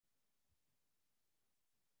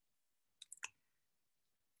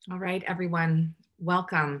All right, everyone,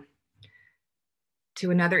 welcome to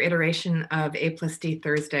another iteration of A+D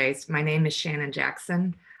Thursdays. My name is Shannon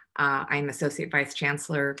Jackson. I'm Associate Vice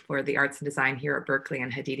Chancellor for the Arts and Design here at Berkeley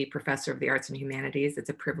and Hadidi Professor of the Arts and Humanities. It's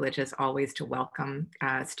a privilege, as always, to welcome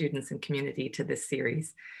students and community to this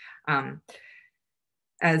series.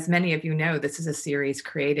 As many of you know, this is a series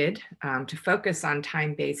created to focus on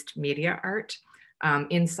time-based media art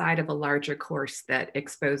inside of a larger course that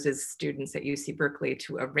exposes students at UC Berkeley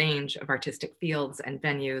to a range of artistic fields and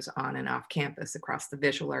venues on and off campus across the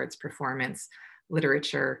visual arts, performance,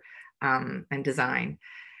 literature, and design.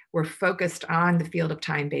 We're focused on the field of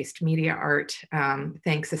time-based media art,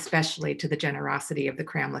 thanks especially to the generosity of the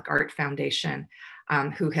Kramlich Art Foundation,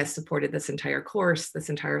 who has supported this entire course, this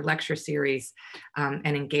entire lecture series, and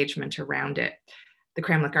engagement around it. The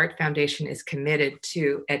Kramlich Art Foundation is committed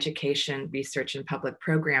to education, research, and public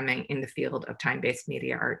programming in the field of time-based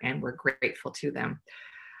media art, and we're grateful to them.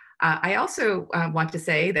 I also want to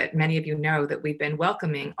say that many of you know that we've been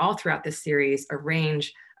welcoming all throughout this series a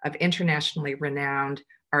range of internationally renowned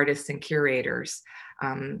artists and curators.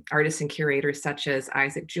 Such as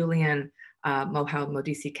Isaac Julian, Mohel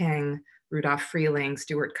Modisi-Keng, Rudolph Freeling,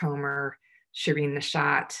 Stuart Comer, Shireen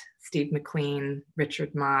Nishat, Steve McQueen,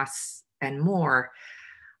 Richard Moss, and more.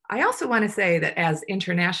 I also want to say that as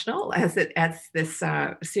international as this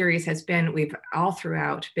series has been, we've all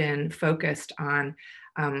throughout been focused on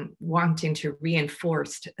wanting to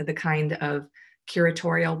reinforce the kind of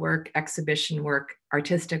curatorial work, exhibition work,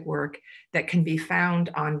 artistic work that can be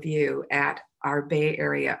found on view at our Bay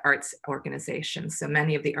Area arts organizations. So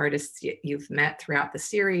many of the artists you've met throughout the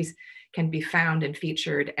series can be found and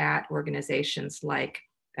featured at organizations like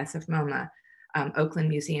SF MoMA, Oakland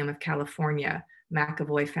Museum of California,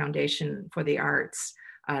 McAvoy Foundation for the Arts,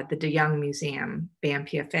 the De Young Museum,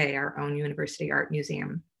 BAM-PFA, our own University Art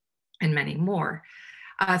Museum, and many more.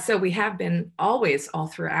 So we have been always all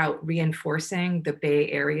throughout reinforcing the Bay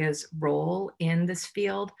Area's role in this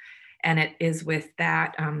field. And it is with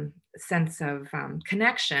that sense of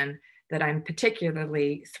connection that I'm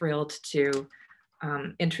particularly thrilled to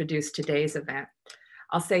introduce today's event.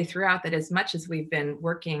 I'll say throughout that as much as we've been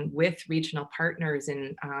working with regional partners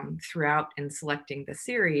in throughout in selecting the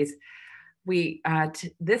series, we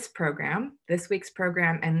this week's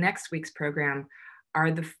program and next week's program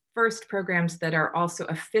are the first programs that are also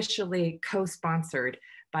officially co-sponsored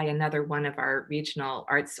by another one of our regional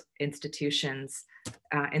arts institutions,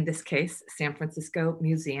 in this case, San Francisco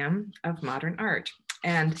Museum of Modern Art.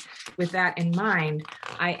 And with that in mind,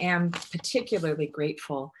 I am particularly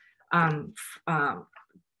grateful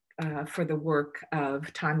for the work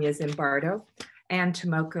of Tanya Zimbardo and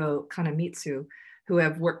Tomoko Kanemitsu, who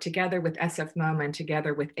have worked together with SF MoMA and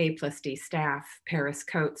together with A+D staff, Paris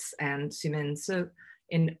Coates and Sumin Su,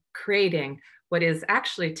 in creating what is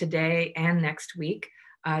actually today and next week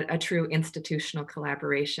a true institutional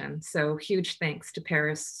collaboration. So huge thanks to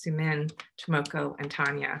Paris, Sumin, Tomoko, and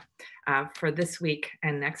Tanya for this week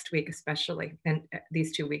and next week especially, and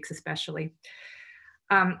these 2 weeks especially.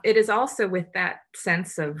 It is also with that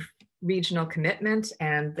sense of regional commitment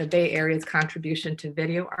and the Bay Area's contribution to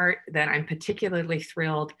video art that I'm particularly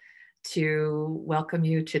thrilled to welcome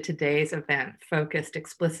you to today's event, focused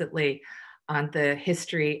explicitly on the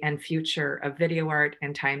history and future of video art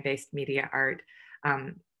and time-based media art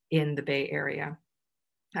in the Bay Area.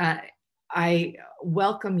 I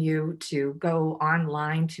welcome you to go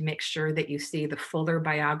online to make sure that you see the fuller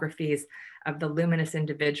biographies of the luminous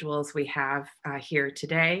individuals we have here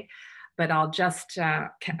today. But I'll just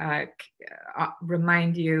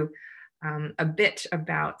remind you a bit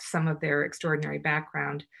about some of their extraordinary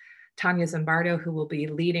background. Tanya Zimbardo, who will be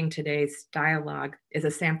leading today's dialogue, is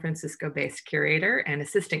a San Francisco-based curator and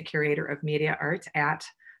assistant curator of media art at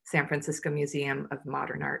San Francisco Museum of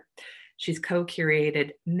Modern Art. She's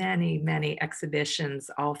co-curated many, many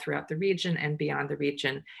exhibitions all throughout the region and beyond the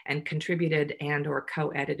region, and contributed and or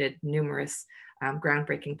co-edited numerous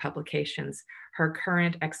groundbreaking publications. Her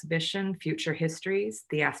current exhibition, Future Histories,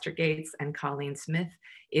 Theaster Gates and Colleen Smith,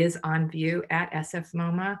 is on view at SF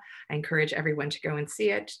MoMA. I encourage everyone to go and see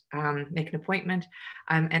it, make an appointment,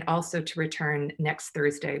 and also to return next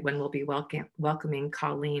Thursday when we'll be welcoming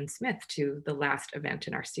Colleen Smith to the last event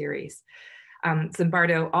in our series.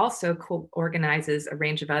 Zimbardo also organizes a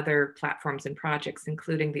range of other platforms and projects,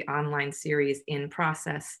 including the online series In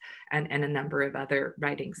Process and a number of other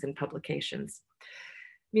writings and publications.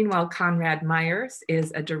 Meanwhile, Conrad Meyers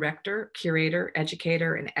is a director, curator,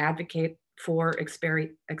 educator, and advocate for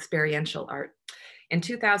experiential art. In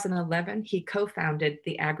 2011, he co-founded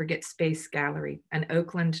the Aggregate Space Gallery, an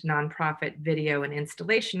Oakland nonprofit video and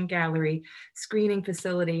installation gallery, screening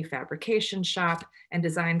facility, fabrication shop, and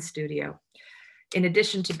design studio. In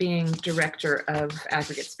addition to being director of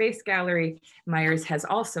Aggregate Space Gallery, Meyers has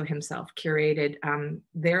also himself curated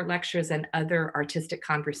their lectures and other artistic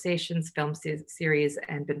conversations, film series,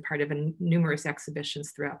 and been part of numerous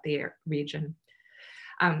exhibitions throughout the region.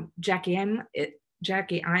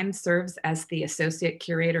 Jackie Im serves as the Associate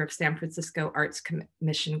Curator of San Francisco Arts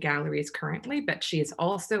Commission Galleries currently, but she is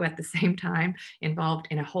also at the same time involved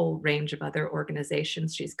in a whole range of other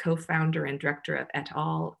organizations. She's co-founder and director of Et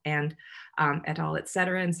al. And Et al.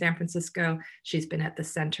 Etc. in San Francisco. She's been at the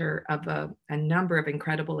center of a number of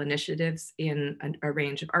incredible initiatives in a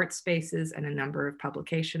range of art spaces and a number of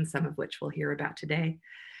publications, some of which we'll hear about today.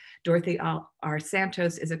 Dorothy R.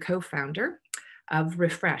 Santos is a co-founder of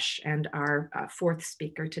Refresh and our fourth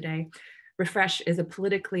speaker today. Refresh is a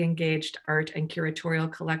politically engaged art and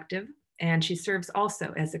curatorial collective, and she serves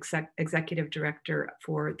also as executive director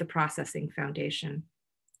for the Processing Foundation.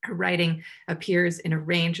 Her writing appears in a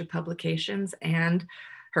range of publications, and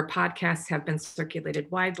her podcasts have been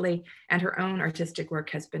circulated widely, and her own artistic work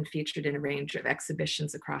has been featured in a range of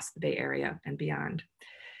exhibitions across the Bay Area and beyond.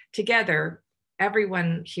 Together,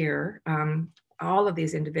 everyone here, all of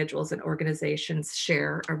these individuals and organizations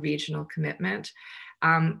share a regional commitment,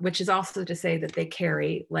 which is also to say that they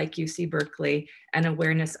carry, like UC Berkeley, an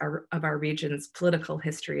awareness of our region's political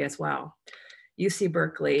history as well. UC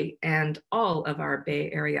Berkeley and all of our Bay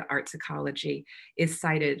Area arts ecology is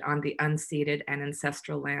sited on the unceded and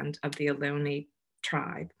ancestral land of the Ohlone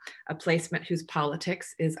tribe, a placement whose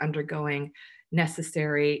politics is undergoing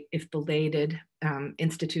necessary, if belated,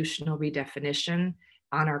 institutional redefinition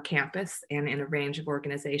on our campus and in a range of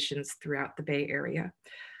organizations throughout the Bay Area.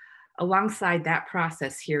 Alongside that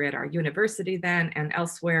process here at our university then and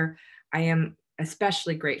elsewhere, I am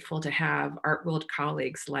especially grateful to have art world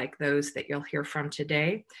colleagues like those that you'll hear from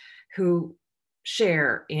today, who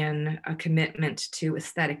share in a commitment to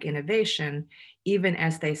aesthetic innovation, even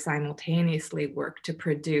as they simultaneously work to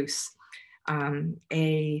produce an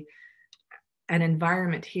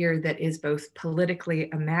environment here that is both politically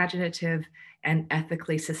imaginative and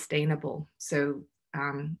ethically sustainable. So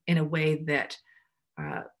in a way that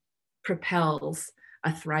propels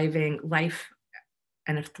a thriving life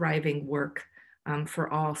and a thriving work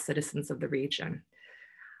for all citizens of the region.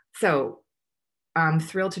 So I'm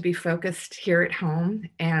thrilled to be focused here at home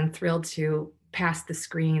and thrilled to pass the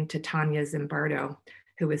screen to Tanya Zimbardo,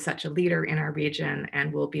 who is such a leader in our region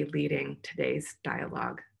and will be leading today's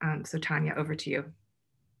dialogue. So Tanya, over to you.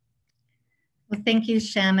 Well, thank you,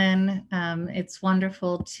 Shannon. It's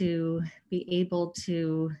wonderful to be able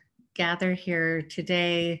to gather here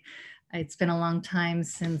today. It's been a long time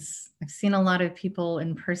since I've seen a lot of people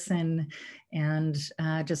in person, and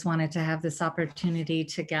just wanted to have this opportunity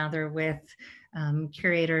to gather with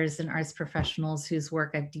curators and arts professionals whose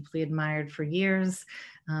work I've deeply admired for years,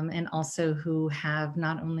 and also who have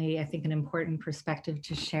not only, I think, an important perspective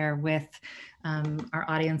to share with our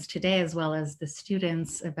audience today, as well as the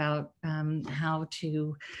students, about how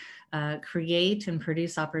to create and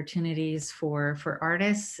produce opportunities for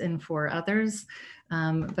artists and for others,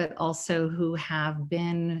 but also who have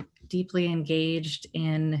been deeply engaged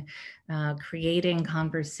in creating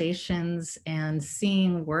conversations and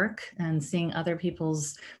seeing work and seeing other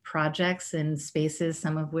people's projects and spaces,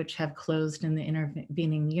 some of which have closed in the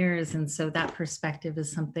intervening years. And so that perspective is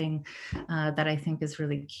something that I think is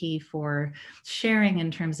really key for sharing in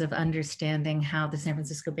terms of understanding how the San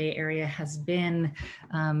Francisco Bay Area has been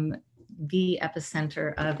the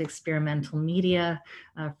epicenter of experimental media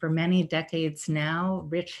for many decades now,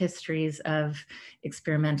 rich histories of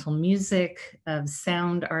experimental music, of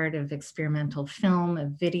sound art, of experimental film, of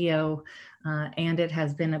video, and it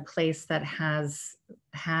has been a place that has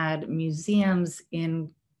had museums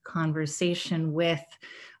in conversation with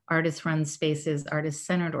artist-run spaces,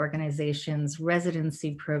 artist-centered organizations,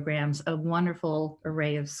 residency programs, a wonderful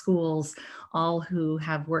array of schools, all who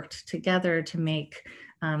have worked together to make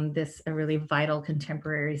this a really vital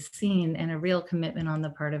contemporary scene, and a real commitment on the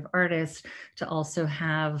part of artists to also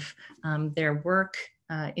have their work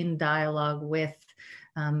in dialogue with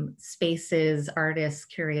spaces, artists,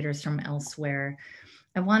 curators from elsewhere.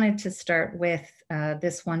 I wanted to start with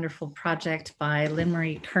this wonderful project by Lynn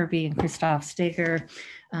Marie Kirby and Christoph Steger,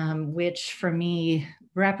 which for me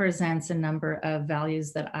represents a number of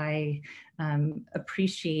values that I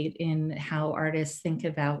appreciate in how artists think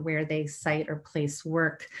about where they cite or place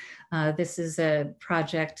work. This is a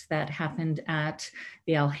project that happened at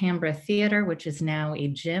the Alhambra Theater, which is now a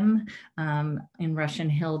gym in Russian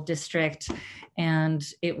Hill District. And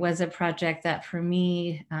it was a project that for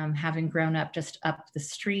me, having grown up just up the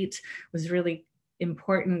street, was really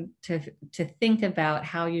important to think about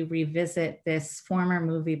how you revisit this former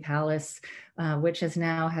movie palace, which has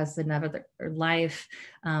another life,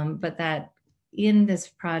 but that in this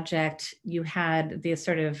project, you had the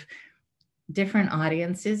sort of different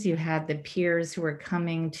audiences. You had the peers who were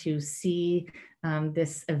coming to see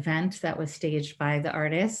this event that was staged by the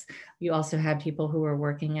artists. You also had people who were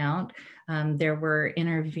working out. There were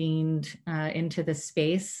intervened into the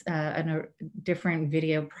space different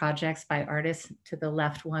video projects by artists, to the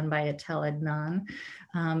left one by Atel Adnan.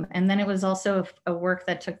 And then it was also a work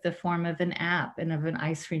that took the form of an app and of an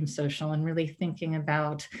ice cream social, and really thinking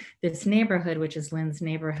about this neighborhood, which is Lynn's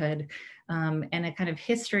neighborhood, and a kind of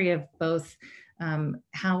history of both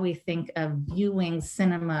how we think of viewing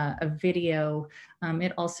cinema, of video.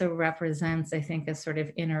 It also represents, I think, a sort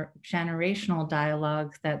of intergenerational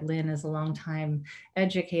dialogue that Lynn, as a longtime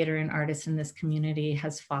educator and artist in this community,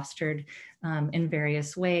 has fostered in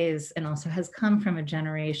various ways, and also has come from a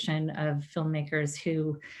generation of filmmakers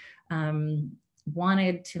who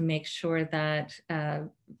wanted to make sure that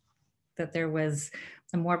that there was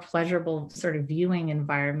a more pleasurable sort of viewing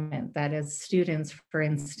environment, that as students, for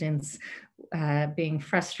instance, being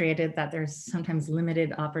frustrated that there's sometimes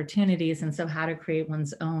limited opportunities, and so how to create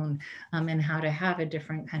one's own and how to have a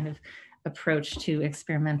different kind of approach to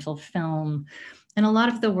experimental film. And a lot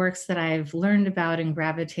of the works that I've learned about and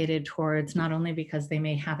gravitated towards, not only because they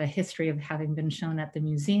may have a history of having been shown at the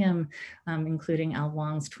museum, including Al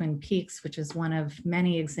Wong's Twin Peaks, which is one of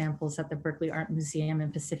many examples that the Berkeley Art Museum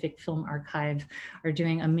and Pacific Film Archive are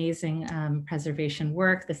doing amazing preservation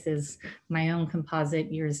work. This is my own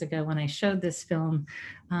composite years ago when I showed this film,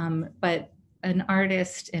 but an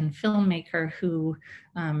artist and filmmaker who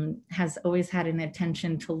has always had an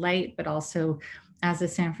attention to light, but also as a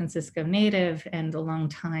San Francisco native and a long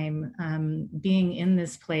time being in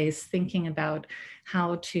this place, thinking about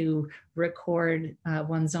how to record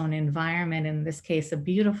one's own environment, in this case, a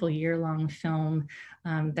beautiful year-long film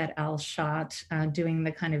that Al shot, doing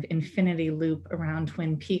the kind of infinity loop around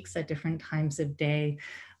Twin Peaks at different times of day,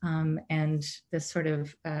 and this sort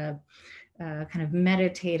of kind of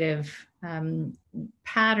meditative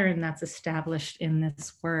pattern that's established in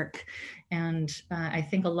this work. And I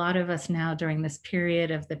think a lot of us now during this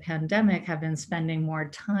period of the pandemic have been spending more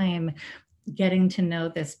time getting to know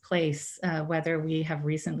this place, whether we have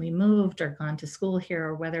recently moved or gone to school here,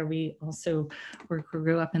 or whether we also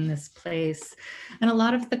grew up in this place. And a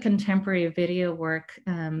lot of the contemporary video work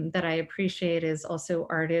that I appreciate is also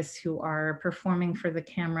artists who are performing for the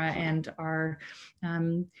camera and are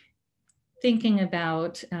thinking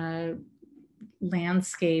about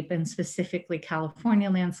landscape, and specifically California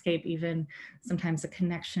landscape, even sometimes a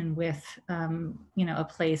connection with, you know, a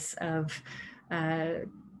place of,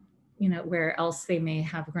 you know, where else they may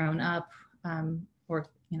have grown up, or,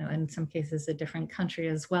 you know, in some cases a different country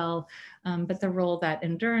as well, but the role that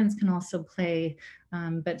endurance can also play,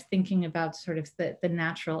 but thinking about sort of the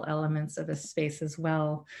natural elements of a space as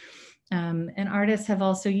well. And artists have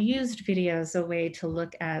also used video as a way to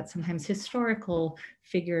look at sometimes historical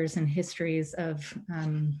figures and histories of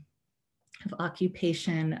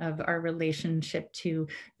occupation, of our relationship to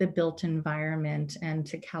the built environment and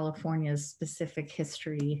to California's specific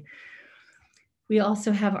history. We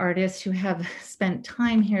also have artists who have spent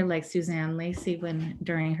time here, like Suzanne Lacey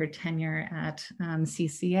during her tenure at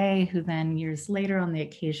CCA, who then years later on the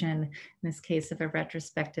occasion, in this case of a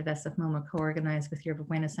retrospective SF MoMA co-organized with Yerba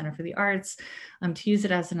Buena Center for the Arts, to use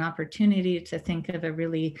it as an opportunity to think of a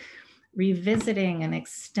really revisiting an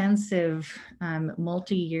extensive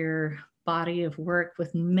multi-year body of work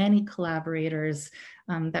with many collaborators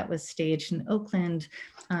that was staged in Oakland,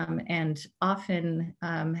 and often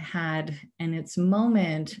had in its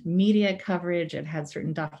moment media coverage. It had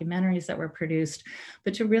certain documentaries that were produced,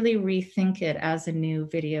 but to really rethink it as a new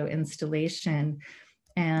video installation.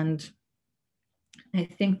 And I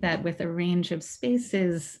think that with a range of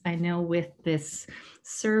spaces, I know with this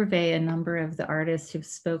survey, a number of the artists who've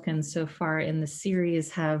spoken so far in the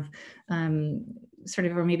series have sort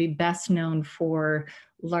of, or maybe best known for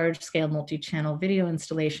large scale multi-channel video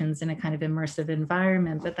installations in a kind of immersive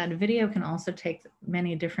environment, but that video can also take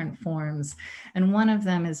many different forms. And one of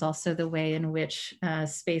them is also the way in which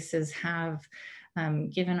spaces have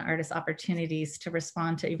given artists opportunities to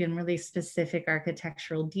respond to even really specific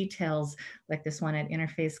architectural details, like this one at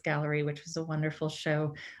Interface Gallery, which was a wonderful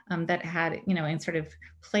show that had, and sort of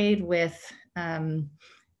played with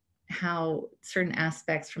how certain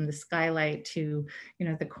aspects from the skylight to,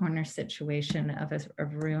 the corner situation of a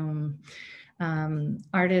room.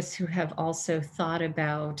 Artists who have also thought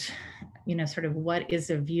about, sort of what is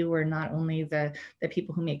a viewer, not only the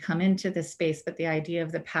people who may come into the space, but the idea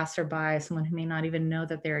of the passerby, someone who may not even know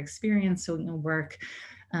that they're experiencing work.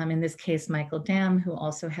 In this case, Michael Dam, who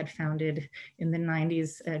also had founded in the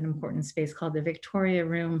 90s an important space called the Victoria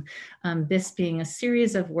Room. This being a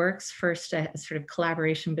series of works, first a sort of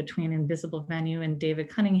collaboration between Invisible Venue and David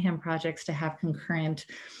Cunningham projects to have concurrent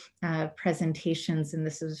presentations, and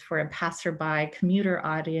this is for a passerby commuter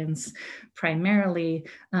audience primarily,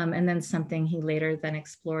 and then something he later then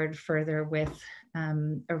explored further with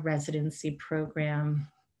a residency program.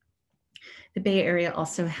 The Bay Area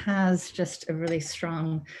also has just a really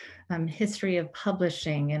strong history of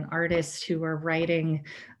publishing and artists who are writing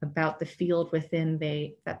about the field within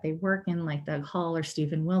that they work in, like Doug Hall or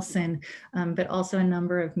Stephen Wilson, but also a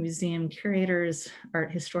number of museum curators,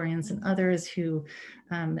 art historians, and others who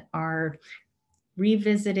are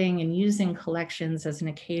revisiting and using collections as an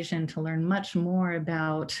occasion to learn much more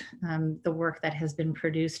about the work that has been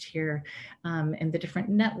produced here and the different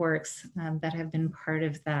networks that have been part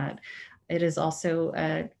of that. It is also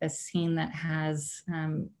a scene that has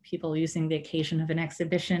people using the occasion of an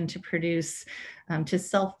exhibition to produce, to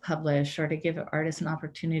self-publish, or to give artists an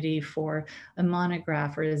opportunity for a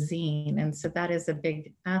monograph or a zine. And so that is a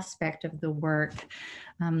big aspect of the work.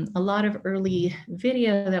 A lot of early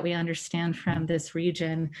video that we understand from this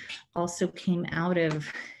region also came out of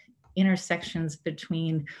intersections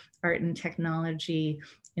between art and technology.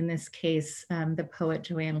 In this case, the poet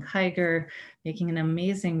Joanne Kiger making an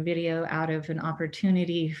amazing video out of an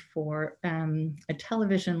opportunity for a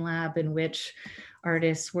television lab in which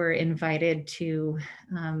artists were invited to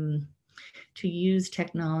use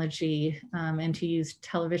technology and to use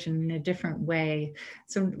television in a different way.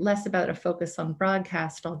 So less about a focus on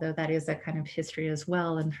broadcast, although that is a kind of history as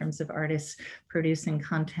well in terms of artists producing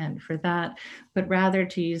content for that, but rather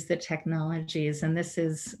to use the technologies. And this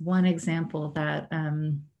is one example that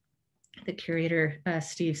the curator,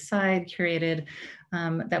 Steve Seid, curated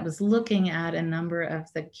that was looking at a number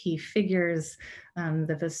of the key figures,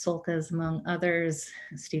 the Vasulkas among others,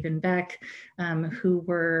 Stephen Beck, who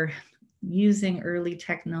were using early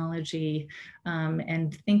technology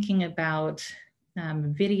and thinking about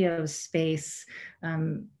video space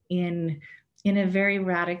in a very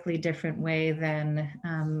radically different way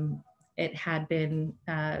than it had been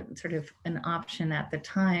sort of an option at the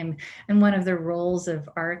time. And one of the roles of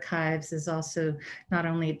archives is also not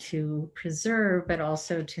only to preserve, but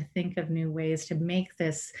also to think of new ways to make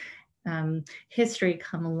this history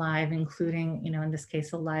come alive, including, in this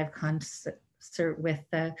case, a live concert with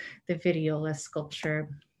the Videola sculpture.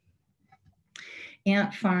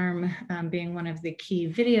 Ant Farm being one of the key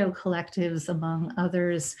video collectives among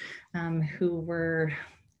others who were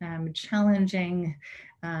challenging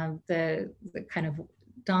the kind of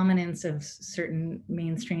dominance of certain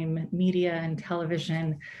mainstream media and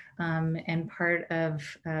television, and part of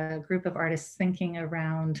a group of artists thinking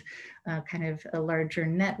around kind of a larger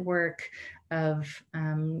network of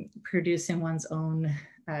producing one's own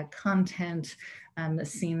content, a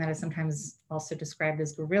scene that is sometimes also described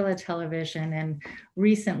as guerrilla television. And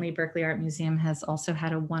recently, Berkeley Art Museum has also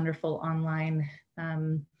had a wonderful online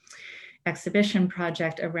exhibition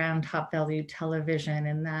project around top value television,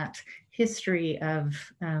 and that history of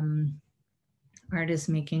artists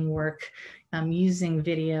making work using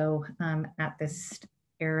video at this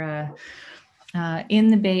era. In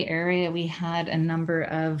the Bay Area, we had a number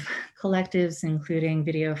of collectives, including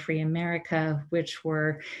Video Free America, which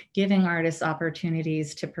were giving artists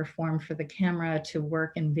opportunities to perform for the camera, to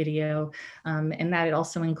work in video, and that it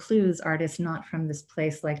also includes artists not from this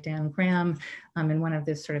place like Dan Graham, and one of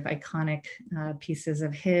the sort of iconic pieces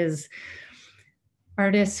of his.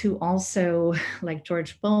 Artists who also, like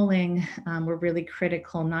George Bowling, were really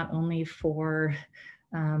critical not only for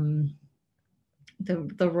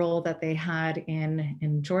the role that they had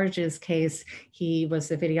in George's case. He was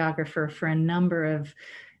the videographer for a number of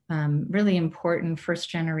really important first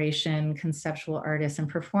generation conceptual artists and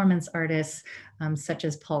performance artists, such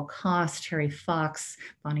as Paul Koss, Terry Fox,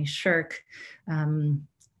 Bonnie Shirk,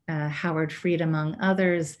 Howard Fried, among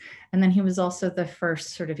others. And then he was also the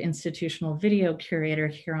first sort of institutional video curator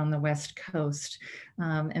here on the West Coast.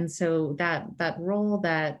 And so that role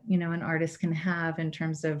that, you know, an artist can have in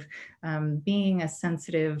terms of being a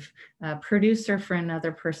sensitive producer for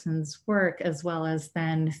another person's work, as well as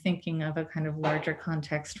then thinking of a kind of larger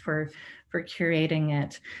context for curating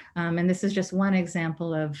it. And this is just one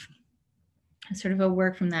example of sort of a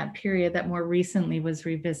work from that period that more recently was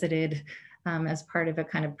revisited as part of a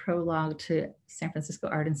kind of prologue to San Francisco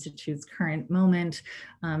Art Institute's Current Moment,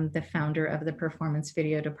 the founder of the performance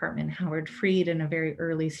video department, Howard Fried, in a very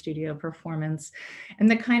early studio performance. And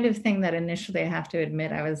the kind of thing that initially, I have to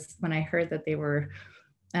admit, when I heard that they were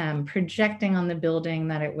projecting on the building,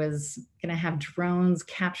 that it was going to have drones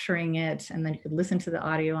capturing it, and then you could listen to the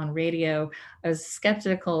audio on radio, I was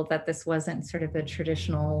skeptical that this wasn't sort of a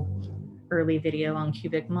traditional early video on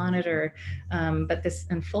cubic monitor, but this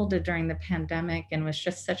unfolded during the pandemic and was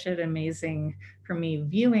just such an amazing, for me,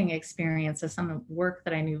 viewing experience of some work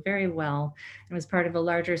that I knew very well. It was part of a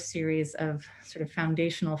larger series of sort of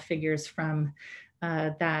foundational figures from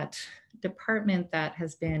that department that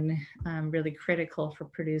has been really critical for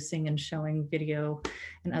producing and showing video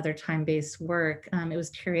and other time-based work. It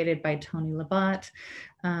was curated by Tony Labat,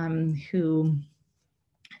 who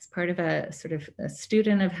is part of a sort of a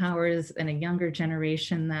student of Howard's and a younger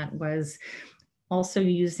generation that was also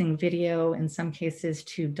using video in some cases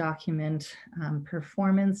to document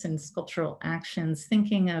performance and sculptural actions,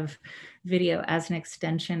 thinking of video as an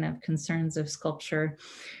extension of concerns of sculpture.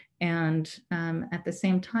 And at the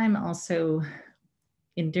same time, also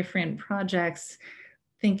in different projects,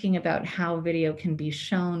 thinking about how video can be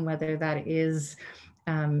shown, whether that is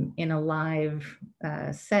in a live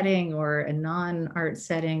setting or a non-art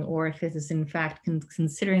setting, or if it is in fact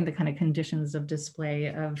considering the kind of conditions of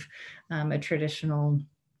display of a traditional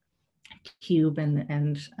cube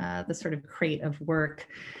and the sort of crate of work.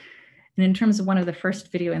 And in terms of one of the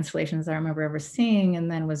first video installations I remember ever seeing,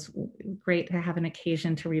 and then was great to have an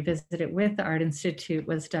occasion to revisit it with the Art Institute,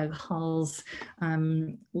 was Doug Hall's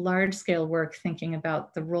large-scale work thinking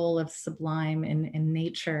about the role of sublime in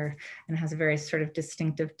nature, and has a very sort of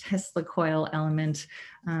distinctive Tesla coil element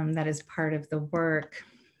that is part of the work.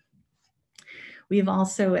 We've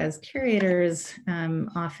also, as curators,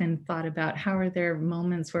 often thought about how are there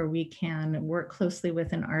moments where we can work closely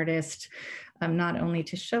with an artist, not only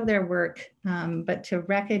to show their work, but to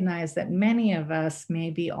recognize that many of us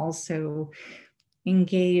may be also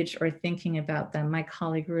engaged or thinking about them. My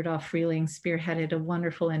colleague Rudolph Freeling spearheaded a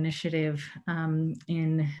wonderful initiative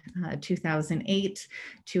in 2008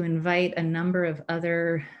 to invite a number of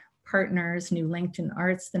other partners, New LinkedIn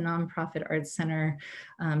Arts, the nonprofit arts center,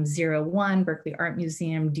 01, Berkeley Art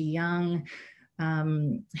Museum, De Young,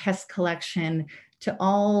 Hess Collection, to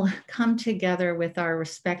all come together with our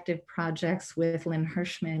respective projects with Lynn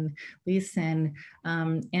Hirschman, Leeson,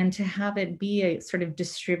 and to have it be a sort of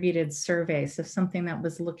distributed survey. So something that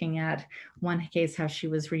was looking at, one case, how she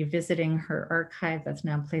was revisiting her archive that's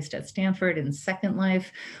now placed at Stanford in Second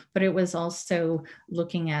Life, but it was also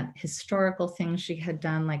looking at historical things she had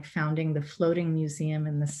done, like founding the Floating Museum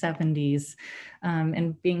in the 70s,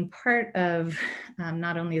 and being part of,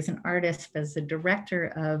 not only as an artist, but as a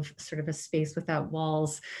director of sort of a Space Without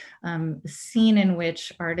Walls, scene in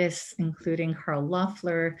which artists, including Carl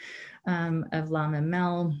Loeffler of La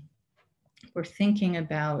Mamelle, were thinking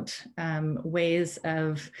about ways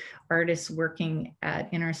of artists working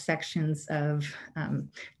at intersections of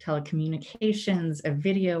telecommunications, of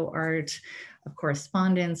video art, of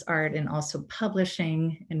correspondence art, and also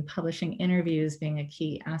publishing, and publishing interviews being a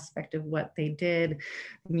key aspect of what they did.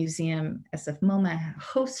 The museum, SF MoMA,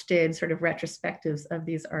 hosted sort of retrospectives of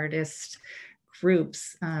these artist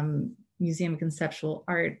groups. Museum of Conceptual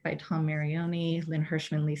Art by Tom Marioni, Lynn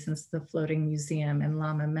Hirschman, Leeson's The Floating Museum, and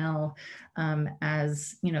La Mamelle,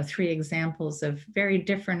 as, you know, three examples of very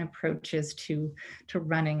different approaches to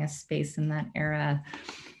running a space in that era.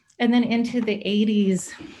 And then into the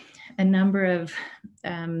 80s, a number of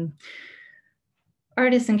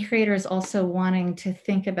artists and creators also wanting to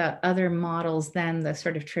think about other models than the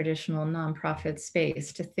sort of traditional nonprofit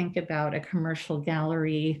space, to think about a commercial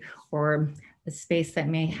gallery or a space that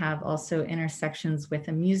may have also intersections with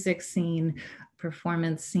a music scene,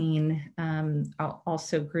 performance scene,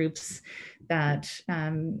 also groups that,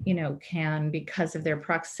 you know, can, because of their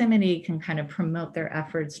proximity, can kind of promote their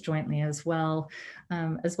efforts jointly as well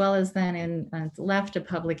as then in Left, a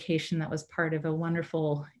publication that was part of a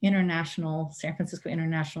wonderful international, San Francisco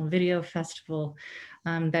International Video Festival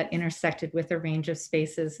that intersected with a range of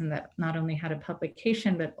spaces, and that not only had a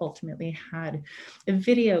publication, but ultimately had a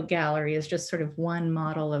video gallery as just sort of one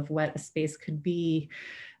model of what a space could be.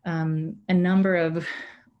 a number of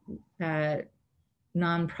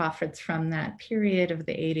nonprofits from that period of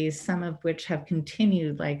the 80s, some of which have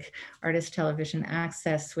continued, like Artist Television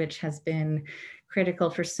Access, which has been critical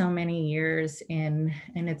for so many years in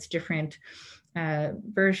its different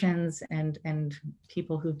versions, and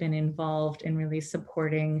people who've been involved in really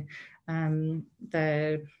supporting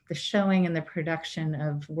the showing and the production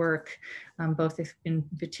of work, both in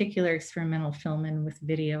particular experimental film and with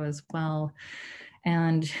video as well.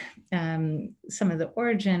 And some of the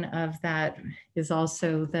origin of that is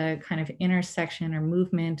also the kind of intersection or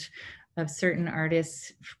movement of certain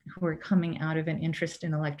artists who are coming out of an interest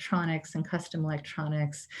in electronics and custom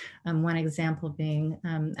electronics. One example being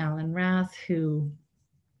Alan Rath, who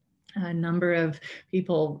a number of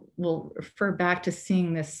people will refer back to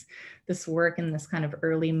seeing this work in this kind of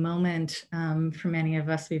early moment. For many of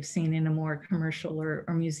us, we've seen in a more commercial or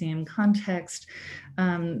museum context.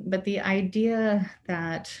 But the idea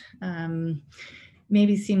that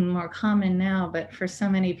maybe seem more common now, but for so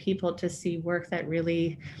many people to see work that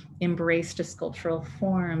really embraced a sculptural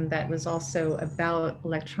form that was also about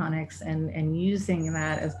electronics and using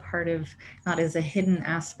that as part of, not as a hidden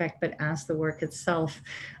aspect, but as the work itself,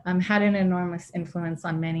 had an enormous influence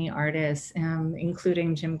on many artists,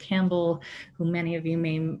 including Jim Campbell, who many of you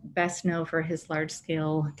may best know for his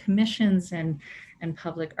large-scale commissions and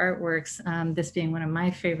public artworks, this being one of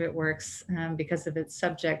my favorite works because of its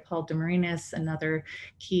subject, Paul de Marinis, another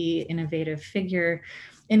key innovative figure.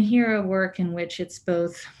 And here a work in which it's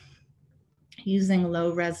both using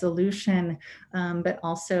low resolution, but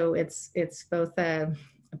also it's both a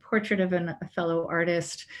portrait of a fellow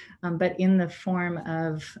artist, but in the form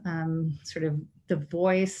of sort of the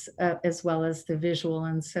voice as well as the visual.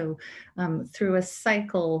 And so through a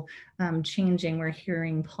cycle changing, we're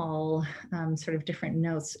hearing Paul sort of different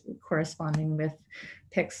notes corresponding with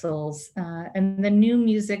pixels. And the new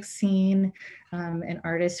music scene and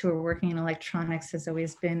artists who are working in electronics has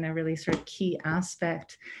always been a really sort of key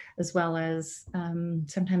aspect, as well as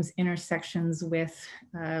sometimes intersections with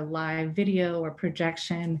live video or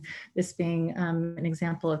projection. This being an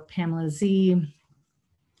example of Pamela Z,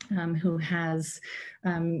 who has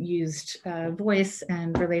used voice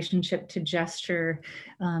and relationship to gesture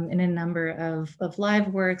in a number of live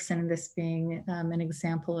works, and this being an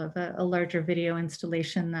example of a larger video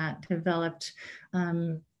installation that developed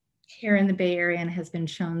here in the Bay Area and has been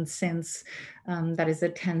shown since. That is a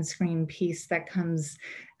 10-screen piece that comes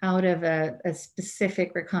out of a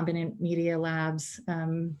specific Recombinant Media Labs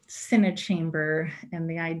Cine Chamber, and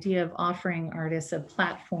the idea of offering artists a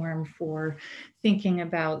platform for thinking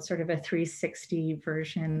about sort of a 360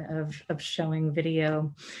 version of showing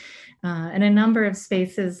video. And a number of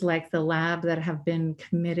spaces like the lab that have been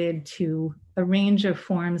committed to a range of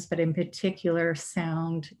forms, but in particular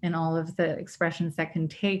sound and all of the expressions that can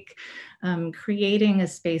take, creating a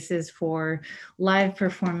spaces for live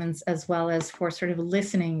performance as well as for sort of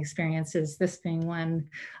listening experiences. This being one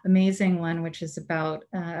amazing one, which is about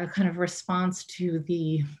a kind of response to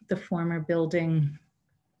the former building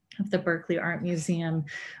of the Berkeley Art Museum,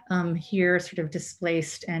 here sort of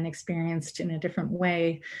displaced and experienced in a different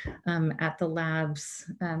way at the lab's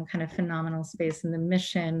kind of phenomenal space in the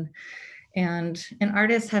Mission. And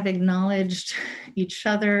artists have acknowledged each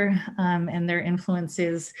other and their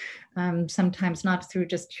influences, sometimes not through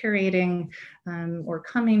just curating or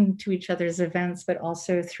coming to each other's events, but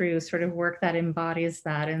also through sort of work that embodies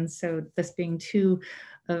that. And so this being two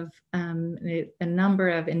of a number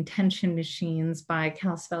of intention machines by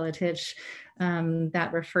Cal Sveletich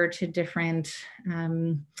that refer to different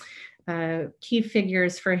key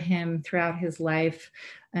figures for him throughout his life,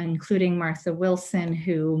 including Martha Wilson,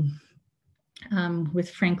 who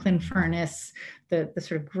with Franklin Furnace, the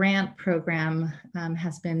sort of grant program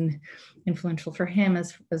has been influential for him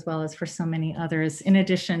as well as for so many others, in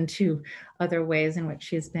addition to other ways in which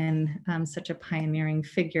she's been such a pioneering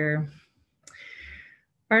figure.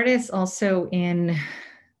 Artists also in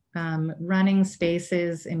running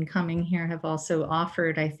spaces and coming here have also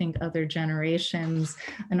offered, I think, other generations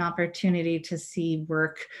an opportunity to see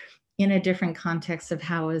work in a different context of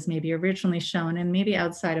how it was maybe originally shown, and maybe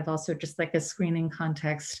outside of also just like a screening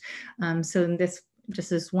context. So in this,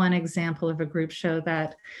 just as one example of a group show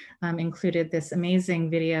that included this amazing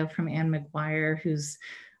video from Anne McGuire, whose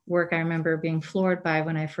work I remember being floored by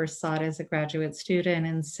when I first saw it as a graduate student.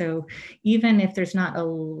 And so even if there's not a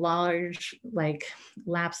large like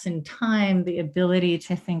lapse in time, the ability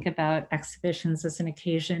to think about exhibitions as an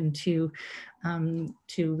occasion to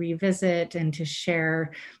to revisit and to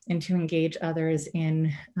share and to engage others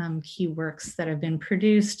in key works that have been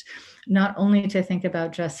produced, not only to think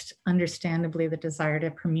about just understandably the desire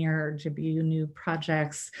to premiere or debut new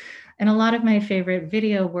projects. And a lot of my favorite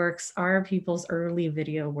video works are people's early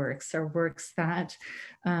video works, or works that,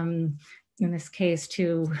 in this case,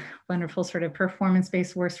 two wonderful sort of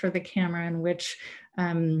performance-based works for the camera, in which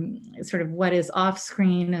sort of what is off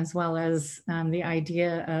screen, as well as the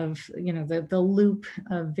idea of, you know, the loop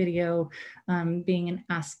of video being an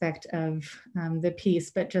aspect of the piece.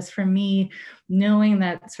 But just for me, knowing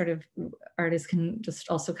that sort of artists can just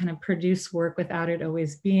also kind of produce work without it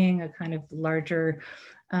always being a kind of larger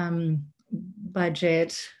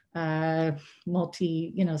budget,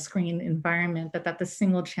 multi, you know, screen environment, but that the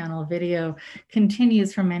single channel video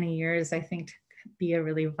continues for many years, I think, to be a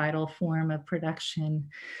really vital form of production.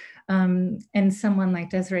 And someone like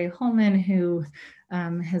Desiree Holman, who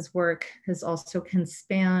his work has also can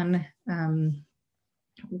span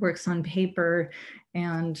works on paper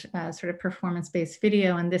and sort of performance-based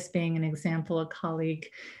video, and this being an example, a colleague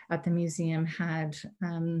at the museum had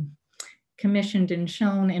commissioned and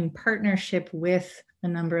shown in partnership with a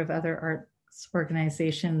number of other arts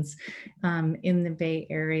organizations in the Bay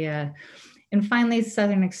Area. And finally,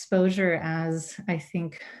 Southern Exposure as, I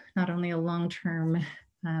think, not only a long-term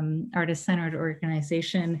artist-centered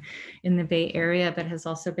organization in the Bay Area, but has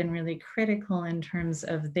also been really critical in terms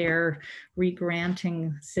of their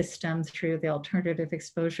re-granting system through the Alternative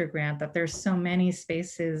Exposure Grant, that there's so many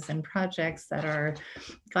spaces and projects that are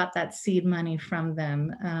got that seed money from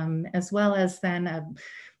them, as well as then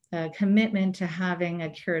a commitment to having a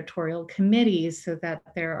curatorial committee so that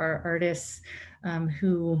there are artists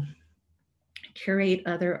who curate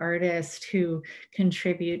other artists who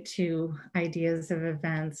contribute to ideas of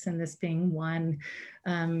events, and this being one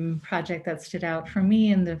project that stood out for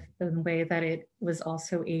me in the way that it was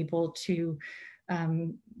also able to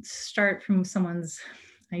start from someone's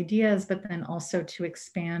ideas, but then also to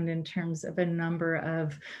expand in terms of a number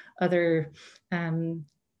of other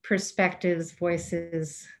perspectives,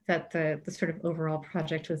 voices that the sort of overall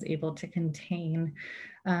project was able to contain.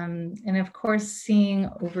 And of course, seeing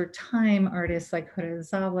over time artists like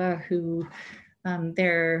Kurosawa, who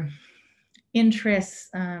their interests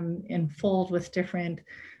unfold with different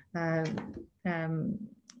kind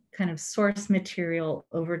of source material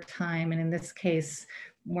over time. And in this case,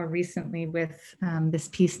 more recently with this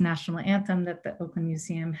piece, National Anthem, that the Oakland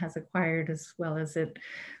Museum has acquired, as well as it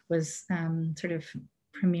was sort of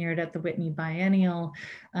premiered at the Whitney Biennial,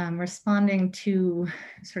 responding to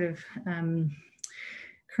sort of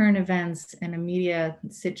current events and a media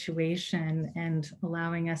situation, and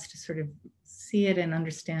allowing us to sort of see it and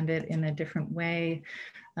understand it in a different way.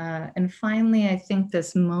 And finally, I think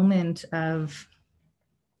this moment of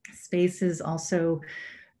spaces also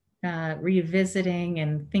revisiting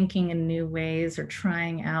and thinking in new ways, or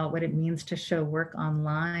trying out what it means to show work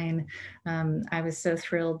online. I was so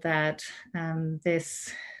thrilled that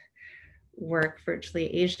this work, Virtually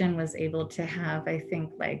Asian, was able to have, I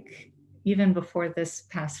think, like, even before this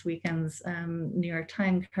past weekend's New York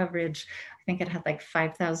Times coverage, I think it had like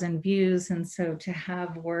 5,000 views. And so to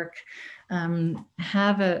have work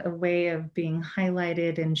have a way of being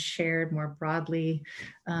highlighted and shared more broadly,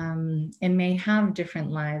 and may have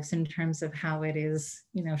different lives in terms of how it is,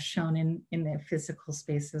 you know, shown in the physical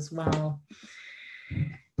space as well.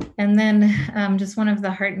 And then just one of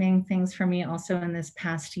the heartening things for me also in this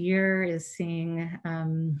past year is seeing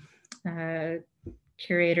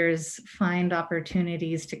curators find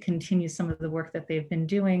opportunities to continue some of the work that they've been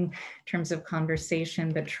doing in terms of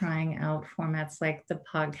conversation, but trying out formats like the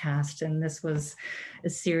podcast. And this was a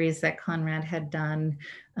series that Conrad had done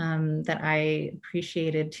that I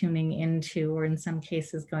appreciated tuning into, or in some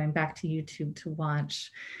cases going back to YouTube to watch.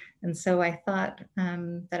 And so I thought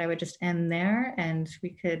that I would just end there, and we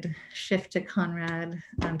could shift to Conrad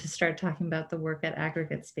to start talking about the work at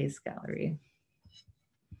Aggregate Space Gallery.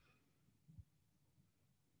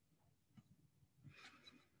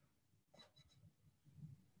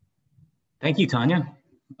 Thank you, Tanya.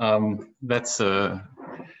 That's a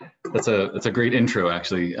great intro,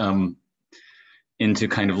 actually, into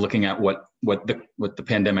kind of looking at what the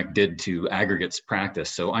pandemic did to Aggregate's practice.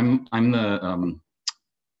 So I'm the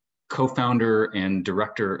co-founder and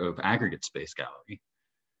director of Aggregate Space Gallery,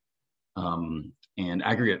 and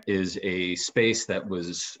Aggregate is a space that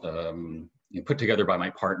was put together by my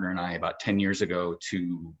partner and I about 10 years ago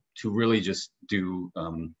to really just do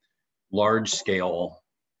large-scale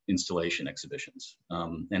installation exhibitions.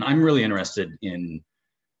 And I'm really interested in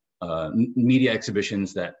media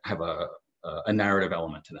exhibitions that have a a narrative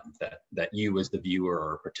element to them, that you as the viewer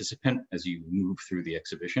or participant as you move through the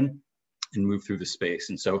exhibition and move through the space.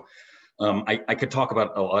 And so I could talk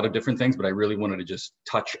about a lot of different things, but I really wanted to just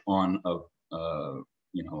touch on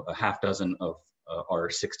a half dozen of our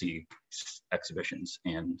 60 exhibitions.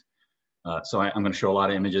 And so I'm going to show a lot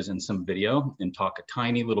of images and some video and talk a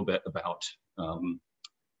tiny little bit about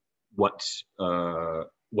what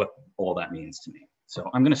all that means to me. So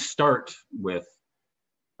I'm going to start with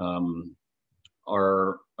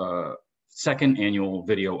our second annual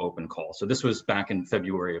video open call. So this was back in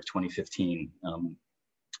February of 2015.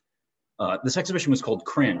 This exhibition was called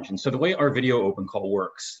Cringe. And so the way our video open call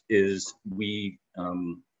works is we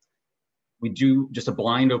do just a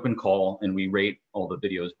blind open call and we rate all the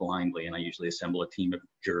videos blindly. And I usually assemble a team of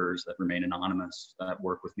jurors that remain anonymous that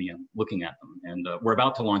work with me and looking at them. And we're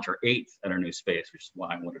about to launch our 8th at our new space, which is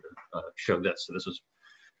why I wanted to show this. So this was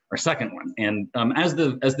our second one. And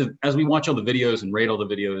as we watch all the videos and rate all the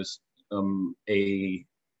videos,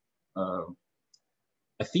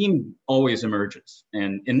 a theme always emerges.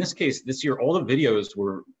 And in this case, this year, all the videos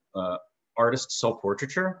were artist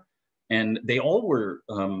self-portraiture, and they all were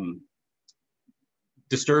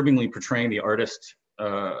disturbingly portraying the artist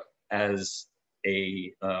as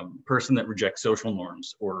a person that rejects social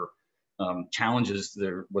norms or challenges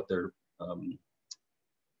what their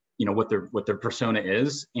persona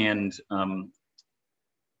is. And so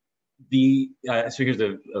here's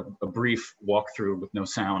a brief walkthrough with no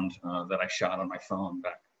sound that I shot on my phone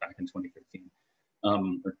back in 2015,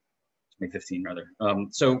 or 2015 rather.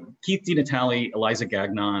 So Keith DiNatale, Eliza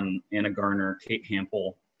Gagnon, Anna Garner, Kate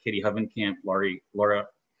Hampel, Katie Hovenkamp, Laura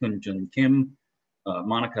Hyunjun Kim,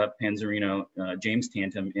 Monica Panzerino, James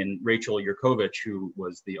Tantum, and Rachel Yurkovich, who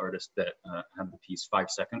was the artist that had the piece 5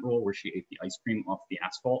 Second Rule, where she ate the ice cream off the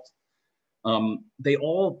asphalt. They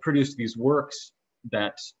all produced these works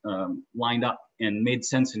that lined up and made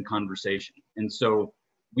sense in conversation. And so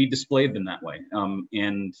we displayed them that way.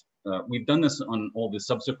 And we've done this on all the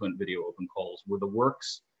subsequent video open calls where the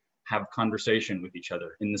works have conversation with each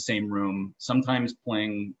other in the same room, sometimes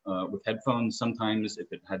playing with headphones, sometimes if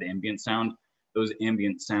it had ambient sound, those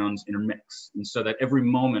ambient sounds intermix. And so that every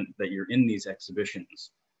moment that you're in these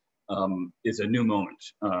exhibitions is a new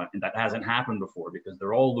moment. And that hasn't happened before because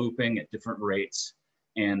they're all looping at different rates.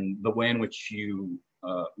 And the way in which you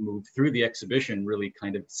move through the exhibition really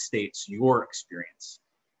kind of states your experience.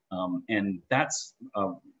 And that's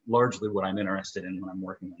largely what I'm interested in when I'm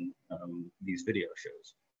working on these video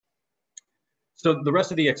shows. So the rest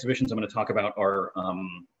of the exhibitions I'm going to talk about are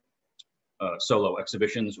solo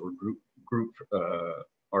exhibitions or group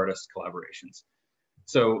artist collaborations.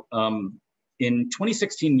 So in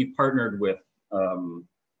 2016, we partnered with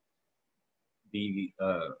the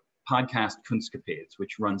podcast Kunstcapades,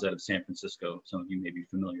 which runs out of San Francisco. Some of you may be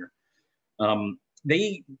familiar.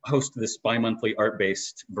 They host this bi-monthly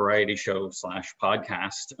art-based variety show /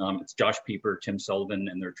 podcast. It's Josh Pieper, Tim Sullivan,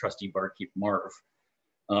 and their trusty barkeep Marv.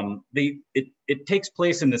 It takes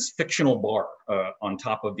place in this fictional bar on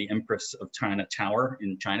top of the Empress of China Tower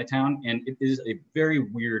in Chinatown, and it is a very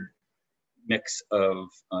weird mix of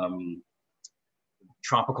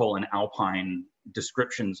tropical and alpine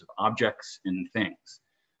descriptions of objects and things.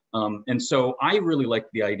 And so I really like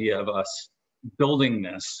the idea of us building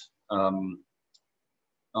this,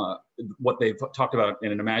 what they've talked about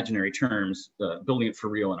in imaginary terms, building it for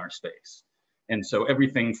real in our space. And so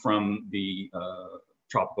everything from the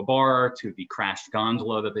tropical bar to the crashed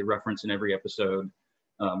gondola that they reference in every episode.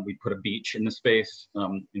 We put a beach in the space.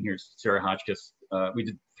 And here's Sarah Hotchkiss. We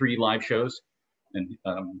did 3 live shows. And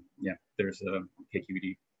yeah, there's a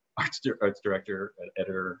KQED arts director,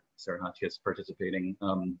 editor, Sarah Hotchkiss, participating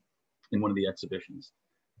in one of the exhibitions.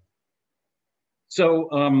 So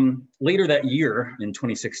later that year, in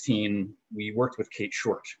 2016, we worked with Kate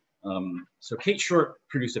Short. So Kate Short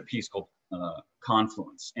produced a piece called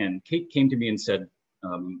Confluence. And Kate came to me and said,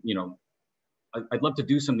 you know, I'd love to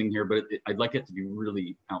do something here, but I'd like it to be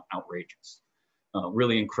really outrageous,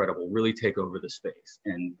 really incredible, really take over the space.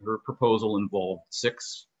 And her proposal involved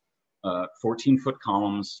 6 14-foot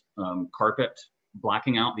columns, carpet,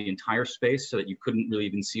 blacking out the entire space so that you couldn't really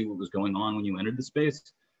even see what was going on when you entered the space.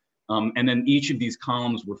 And then each of these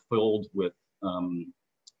columns were filled with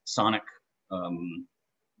sonic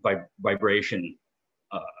vibration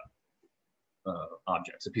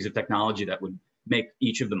objects, a piece of technology that would make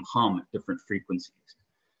each of them hum at different frequencies.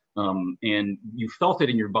 And you felt it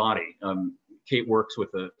in your body. Kate works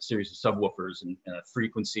with a series of subwoofers and a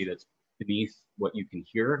frequency that's beneath what you can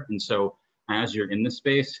hear. And so as you're in the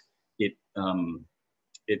space, it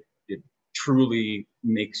truly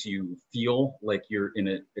makes you feel like you're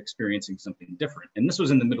experiencing something different. And this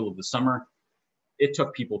was in the middle of the summer. It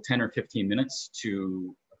took people 10 or 15 minutes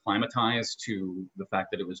to acclimatize to the fact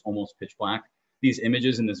that it was almost pitch black. These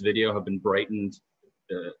images in this video have been brightened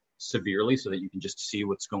severely so that you can just see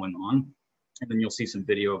what's going on. And then you'll see some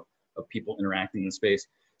video of people interacting in the space.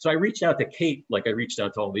 So I reached out to Kate, like I reached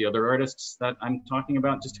out to all the other artists that I'm talking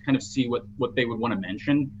about, just to kind of see what they would want to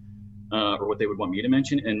mention or what they would want me to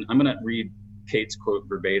mention. And I'm gonna read Kate's quote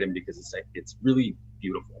verbatim because it's really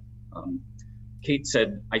beautiful. Kate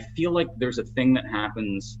said, "I feel like there's a thing that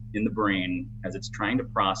happens in the brain as it's trying to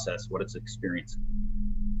process what it's experiencing.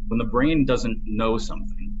 When the brain doesn't know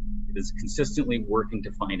something, it is consistently working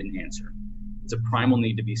to find an answer. It's a primal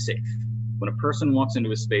need to be safe. When a person walks into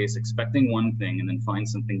a space expecting one thing and then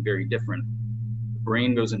finds something very different, the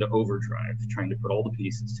brain goes into overdrive, trying to put all the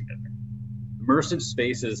pieces together. Immersive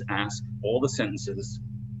spaces ask all the senses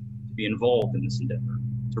to be involved in this endeavor,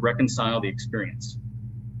 to reconcile the experience.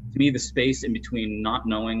 To me, the space in between not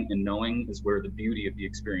knowing and knowing is where the beauty of the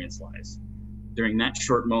experience lies. During that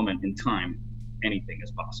short moment in time, anything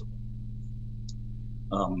is possible."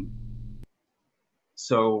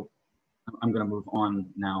 So I'm going to move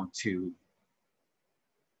on now to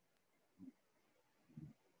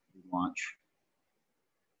launch.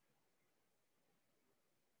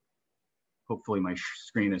 Hopefully my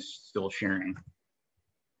screen is still sharing.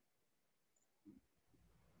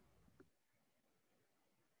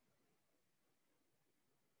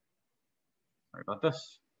 Sorry about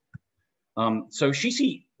this. So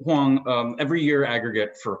Shixi Huang, every year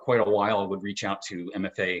Aggregate for quite a while would reach out to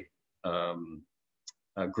MFA,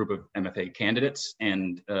 a group of MFA candidates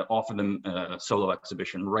and offer them a solo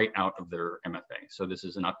exhibition right out of their MFA. So this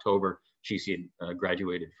is in October. Shixi had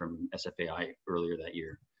graduated from SFAI earlier that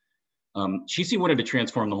year. Shixi wanted to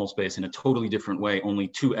transform the whole space in a totally different way, only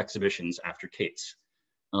 2 exhibitions after Kate's,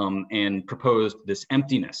 and proposed this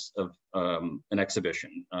emptiness of an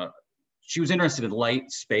exhibition. She was interested in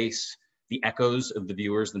light, space, the echoes of the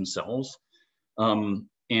viewers themselves,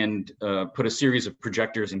 and put a series of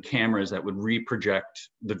projectors and cameras that would reproject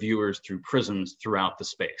the viewers through prisms throughout the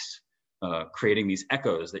space, creating these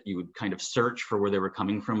echoes that you would kind of search for where they were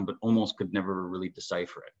coming from, but almost could never really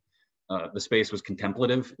decipher it. The space was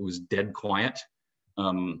contemplative, it was dead quiet,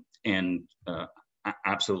 and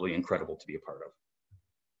absolutely incredible to be a part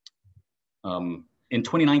of. In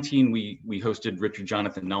 2019, we hosted Richard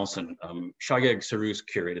Jonathan Nelson. Shageg Sarus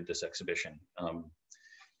curated this exhibition.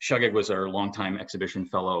 Shageg was our longtime exhibition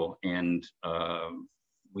fellow, and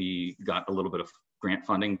we got a little bit of grant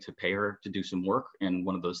funding to pay her to do some work, and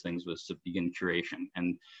one of those things was to begin curation.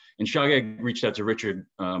 And Shageg reached out to Richard,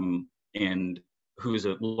 and who is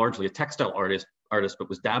largely a textile artist, but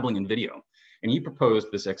was dabbling in video. And he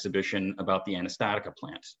proposed this exhibition about the Anastatica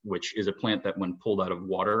plant, which is a plant that when pulled out of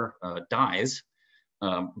water dies,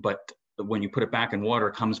 but when you put it back in water,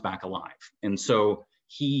 it comes back alive. And so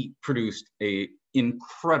he produced an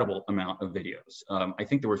incredible amount of videos. I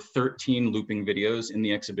think there were 13 looping videos in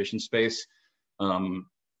the exhibition space,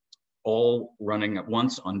 all running at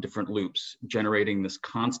once on different loops, generating this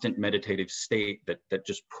constant meditative state that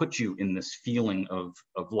just puts you in this feeling of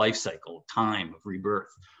life cycle, time, of rebirth,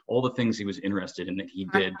 all the things he was interested in that he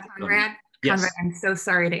did. Conrad, yes. Conrad, I'm so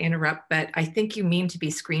sorry to interrupt, but I think you mean to be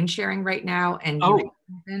screen sharing right now. And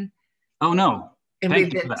Oh no. And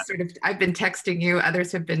we've been I've been texting you,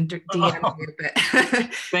 others have been DMing you,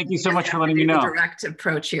 but thank you so much for letting me know. Direct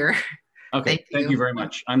approach here. Okay, thank you very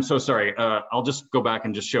much. I'm so sorry. I'll just go back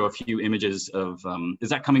and just show a few images of, is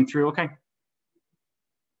that coming through okay?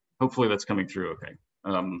 Hopefully that's coming through okay.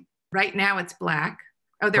 Right now it's black.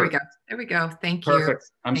 Oh, there we go. There we go. Thank you.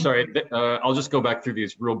 Perfect. I'm sorry. I'll just go back through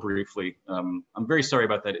these real briefly. I'm very sorry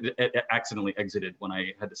about that. It accidentally exited when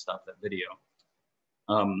I had to stop that video.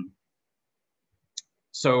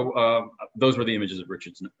 Those were the images of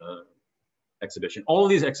Richard's exhibition. All of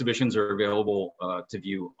these exhibitions are available to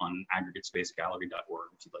view on aggregatespacegallery.org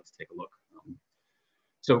if you'd like to take a look.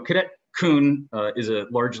 So Cadet Kuhn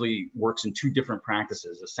largely works in 2 different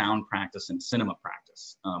practices, a sound practice and cinema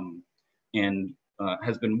practice, and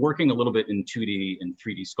has been working a little bit in 2D and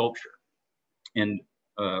 3D sculpture. And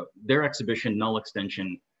their exhibition, Null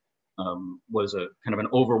Extension, was a kind of an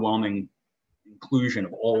overwhelming inclusion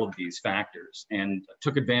of all of these factors and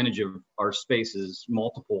took advantage of our space's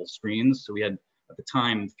multiple screens. So we had, at the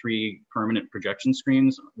time, 3 permanent projection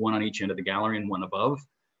screens, 1 on each end of the gallery and 1 above.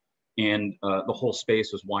 And the whole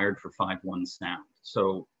space was wired for 5.1 sound.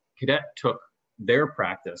 So Cadet took their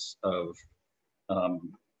practice of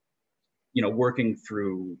working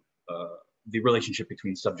through the relationship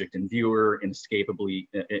between subject and viewer, inescapability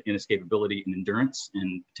and endurance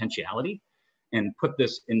and potentiality, and put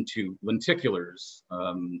this into lenticulars,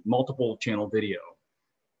 multiple channel video,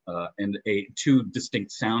 and two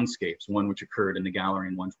distinct soundscapes, one which occurred in the gallery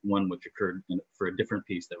and one which occurred for a different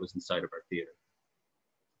piece that was inside of our theater.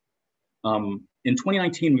 In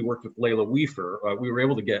 2019, we worked with Layla Weafer. We were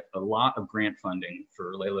able to get a lot of grant funding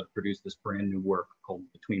for Layla to produce this brand new work called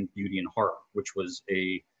Between Beauty and Horror, which was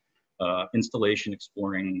a installation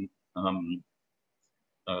exploring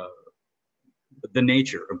the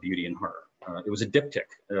nature of beauty and horror. It was a diptych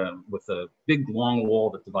with a big long wall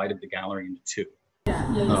that divided the gallery into two.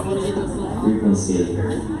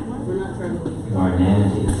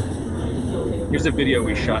 Here's a video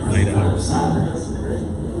we shot night out.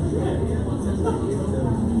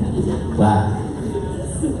 Black.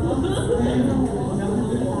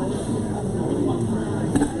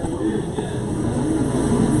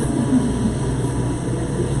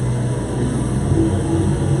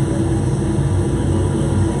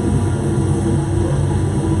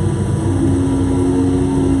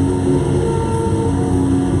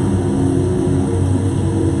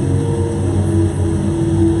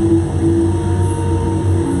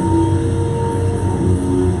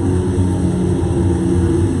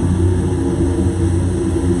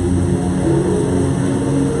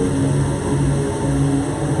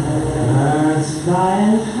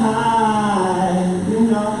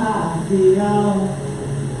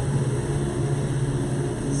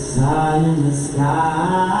 Sun in the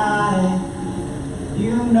sky,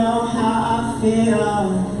 you know how I feel.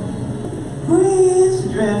 Breeze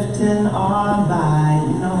drifting on by,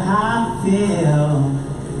 you know how I feel.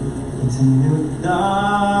 It's a new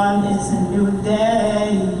dawn, it's a new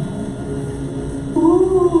day.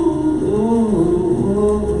 Ooh,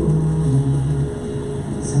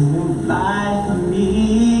 it's a new life for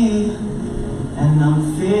me, and I'm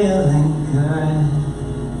feeling good.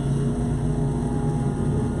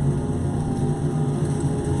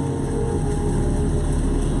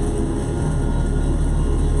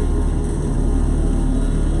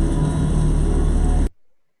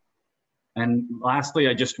 And lastly,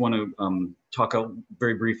 I just want to talk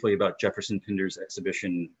very briefly about Jefferson Pinder's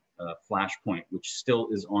exhibition, Flashpoint, which still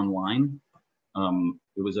is online.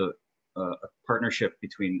 It was a partnership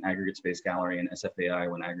between Aggregate Space Gallery and SFAI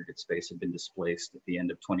when Aggregate Space had been displaced at the end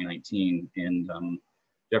of 2019. And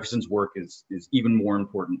Jefferson's work is even more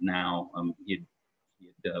important now. He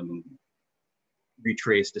had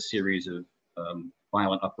retraced a series of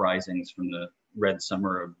violent uprisings from the Red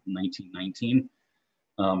Summer of 1919.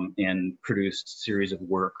 And produced a series of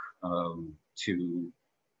work to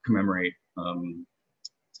commemorate some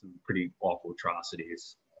pretty awful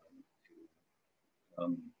atrocities.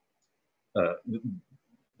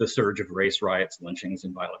 The surge of race riots, lynchings,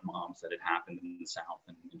 and violent mobs that had happened in the South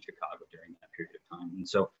and in Chicago during that period of time. And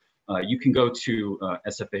so you can go to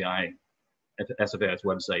SFAI's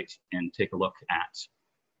website and take a look at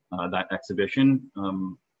that exhibition.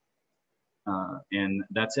 And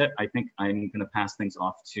that's it. I think I'm going to pass things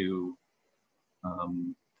off to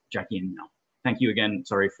Jackie and Mel. Thank you again.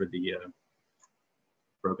 Sorry for the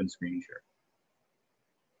broken screen share.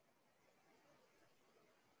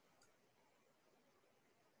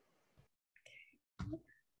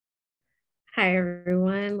 Hi,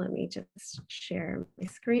 everyone. Let me just share my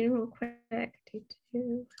screen real quick.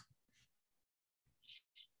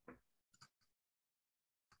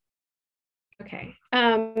 Okay,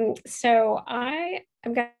 so I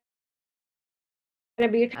am going to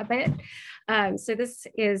be a bit. So this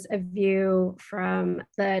is a view from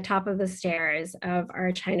the top of the stairs of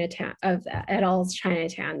our Chinatown, of et al.'s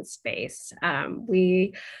Chinatown space.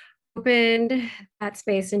 We opened that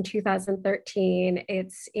space in 2013.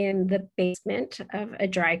 It's in the basement of a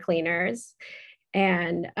dry cleaners,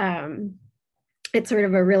 and it's sort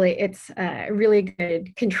of a really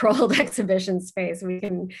good controlled exhibition space. We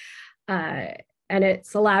can and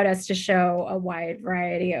it's allowed us to show a wide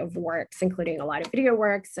variety of works, including a lot of video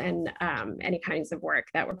works and any kinds of work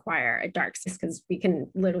that require a dark space, because we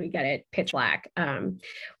can literally get it pitch black.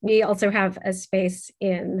 We also have a space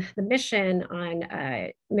in the Mission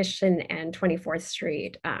on Mission and 24th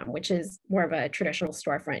Street, which is more of a traditional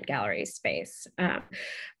storefront gallery space.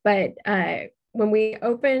 But when we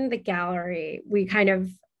opened the gallery, we kind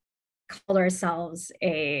of called ourselves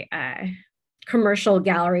a commercial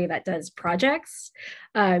gallery that does projects,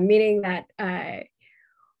 meaning that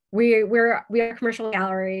we're a commercial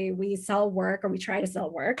gallery. We sell work, or we try to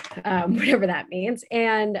sell work, whatever that means.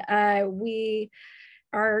 And we're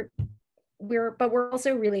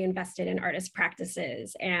also really invested in artist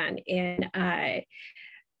practices and in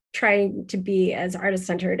trying to be as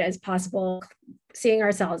artist-centered as possible, seeing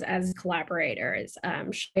ourselves as collaborators,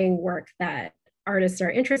 showing work that artists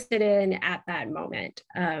are interested in at that moment.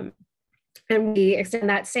 And we extend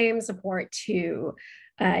that same support to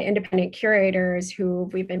independent curators who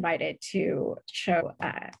we've invited to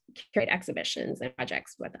curate exhibitions and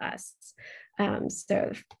projects with us.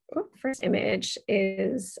 So first image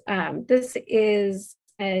is, this is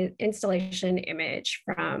an installation image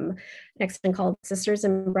from an exhibition called Sisters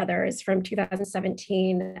and Brothers from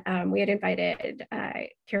 2017. We had invited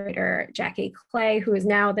curator Jackie Clay, who is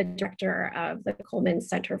now the director of the Coleman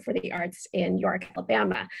Center for the Arts in York,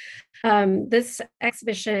 Alabama. This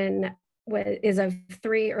exhibition is of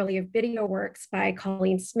 3 early video works by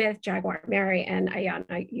Colleen Smith, Jaguar Mary, and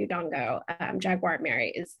Ayana Udongo. Jaguar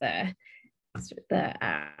Mary is the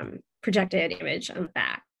projected image on the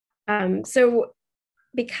back. So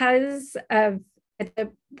because of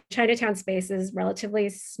the Chinatown space is relatively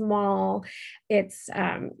small, it's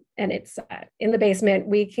and it's in the basement,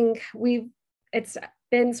 it's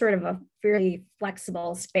been sort of a really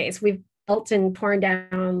flexible space. We've built and torn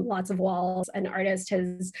down lots of walls. An artist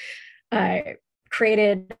has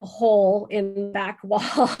created a hole in the back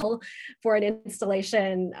wall for an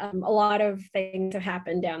installation. A lot of things have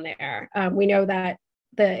happened down there. We know that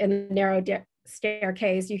in the narrow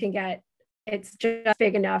staircase, you can get, it's just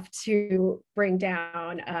big enough to bring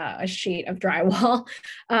down a sheet of drywall.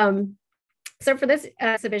 So for this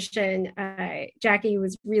exhibition, Jackie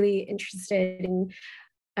was really interested in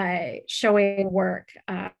showing work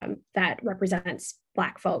that represents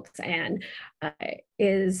Black folks and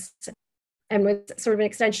was sort of an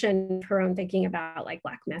extension of her own thinking about like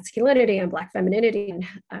Black masculinity and Black femininity and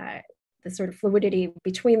the sort of fluidity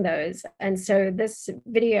between those. And so this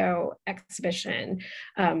video exhibition,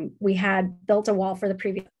 we had built a wall for the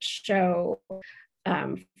previous show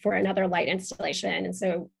for another light installation. And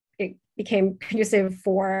so it became conducive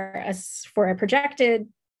for us for a projected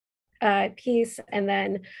piece. And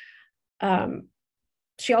then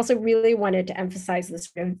she also really wanted to emphasize the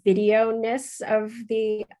sort of video-ness of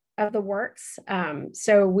the works.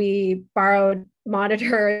 So we borrowed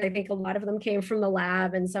monitors. I think a lot of them came from the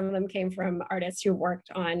lab and some of them came from artists who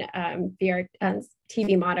worked on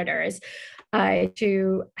TV monitors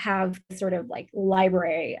to have sort of like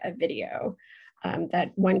library of video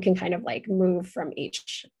that one can kind of like move from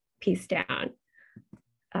each piece down.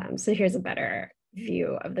 So here's a better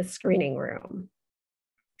view of the screening room.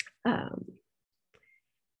 And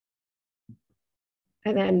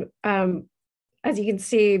then as you can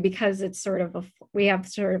see, because it's sort of we have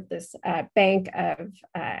sort of this bank of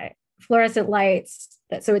fluorescent lights,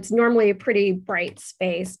 so it's normally a pretty bright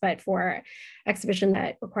space, but for exhibition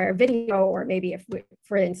that require video, or maybe if we,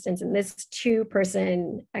 for instance, in this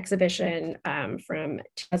 2-person exhibition from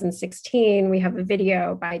 2016, we have a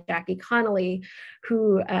video by Jackie Connolly,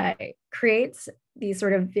 who creates these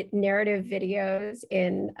sort of narrative videos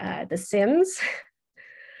in The Sims.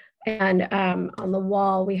 And on the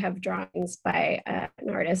wall, we have drawings by an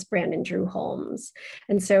artist, Brandon Drew Holmes.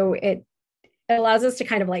 And so it allows us to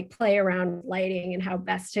kind of like play around with lighting and how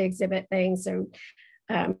best to exhibit things. So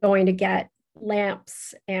going to get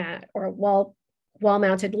lamps or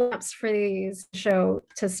wall-mounted lamps for these show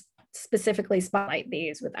to specifically spotlight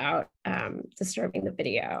these without disturbing the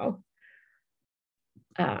video.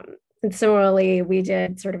 And similarly, we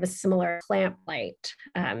did sort of a similar clamp light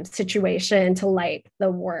situation to light the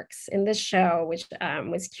works in this show, which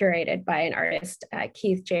was curated by an artist,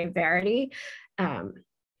 Keith J. Verity.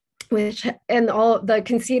 And all the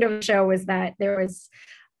conceit of the show was that there was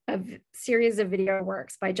a series of video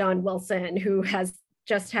works by John Wilson, who has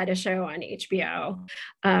just had a show on HBO.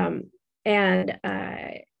 And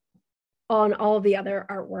on all of the other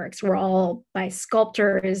artworks were all by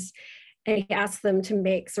sculptors, and he asked them to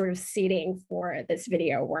make sort of seating for this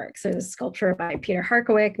video work. So the sculpture by Peter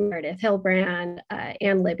Harkowicz, Meredith Hilbrand,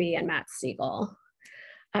 Ann Libby, and Matt Siegel.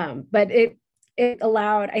 But it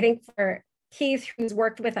allowed, I think, for Keith, who's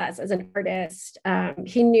worked with us as an artist,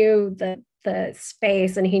 he knew the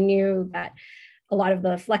space, and he knew that a lot of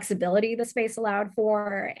the flexibility the space allowed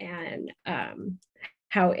for, and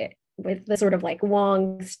how it, with the sort of like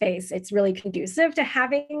long space, it's really conducive to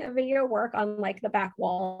having a video work on like the back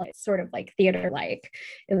wall. It's sort of like theater-like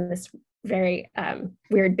in this very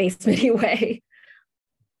weird basement-y way.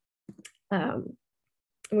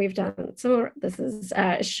 We've done this is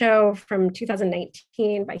a show from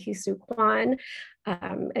 2019 by Hee-Soo Kwan,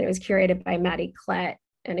 and it was curated by Maddie Klett.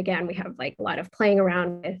 And again, we have like a lot of playing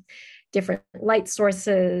around with different light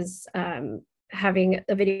sources, having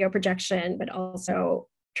a video projection, but also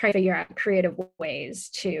try to figure out creative ways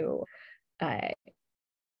to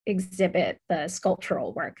exhibit the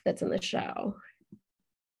sculptural work that's in the show.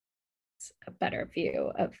 It's a better view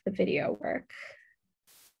of the video work.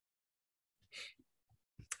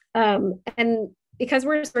 And because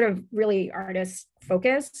we're sort of really artist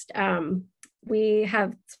focused, we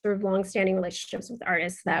have sort of longstanding relationships with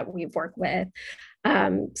artists that we've worked with.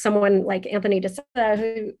 Someone like Anthony DeSouza,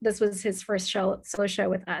 who this was his first solo show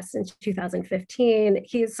with us in 2015.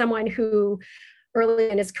 He's someone who early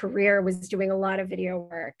in his career was doing a lot of video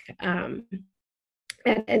work, and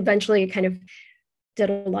eventually kind of did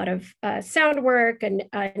a lot of sound work and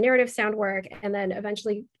narrative sound work, and then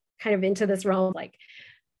eventually kind of into this realm of like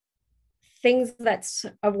things that's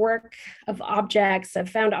of work, of objects, of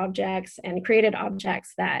found objects and created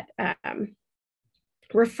objects that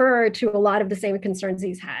refer to a lot of the same concerns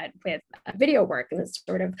he's had with video work and this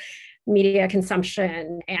sort of media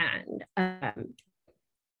consumption and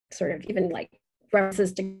sort of even like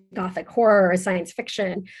references to Gothic horror or science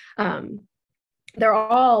fiction. They're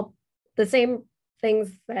all the same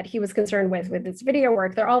things that he was concerned with his video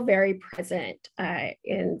work. They're all very present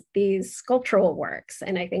in these sculptural works.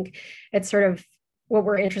 And I think it's sort of what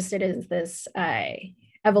we're interested in is this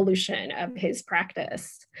evolution of his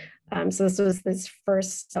practice. So this was his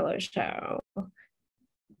first solo show.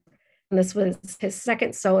 And this was his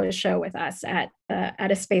second solo show with us at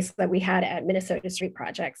a space that we had at Minnesota Street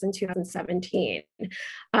Projects in 2017.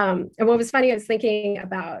 And what was funny, I was thinking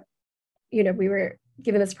about, you know, we were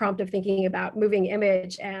given this prompt of thinking about moving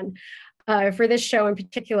image. And for this show in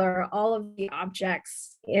particular, all of the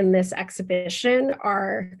objects in this exhibition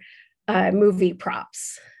are movie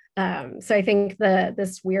props. So I think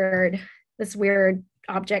this weird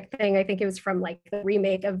object thing, I think it was from like the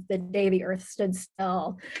remake of The Day the Earth Stood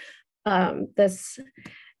Still. This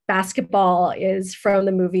basketball is from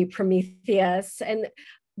the movie Prometheus,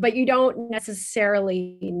 but you don't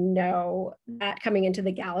necessarily know that coming into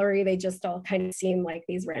the gallery. They just all kind of seem like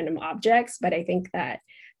these random objects. But I think that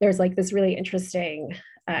there's like this really interesting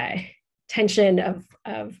tension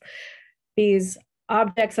of these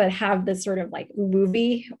objects that have this sort of like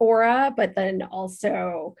movie aura, but then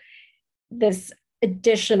also this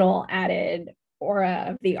additional added aura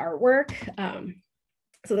of the artwork.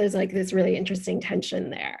 So there's like this really interesting tension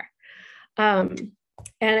there. And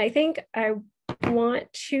I think I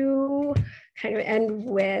want to kind of end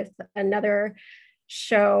with another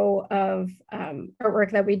show of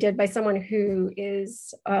artwork that we did by someone who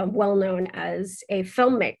is well known as a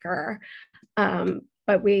filmmaker,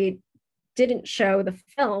 but we didn't show the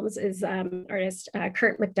films, is artist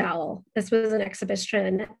Kurt McDowell. This was an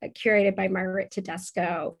exhibition curated by Margaret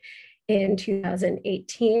Tedesco in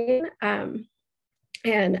 2018.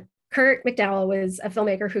 And Kurt McDowell was a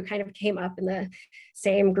filmmaker who kind of came up in the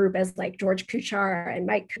same group as like George Kuchar and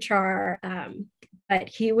Mike Kuchar, but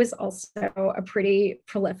he was also a pretty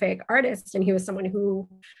prolific artist, and he was someone who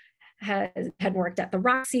had worked at the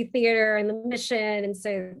Roxy Theater and the Mission. And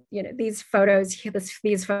so, you know, these photos,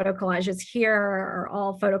 these photo collages here are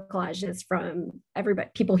all photo collages from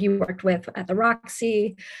people he worked with at the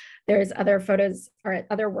Roxy. There's other photos or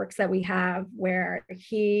other works that we have where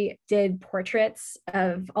he did portraits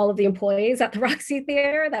of all of the employees at the Roxy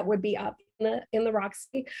Theater that would be up in the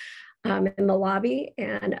Roxy in the lobby.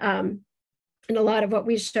 And a lot of what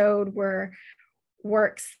we showed were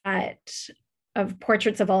works of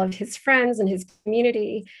portraits of all of his friends and his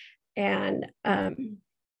community, and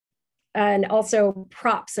also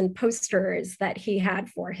props and posters that he had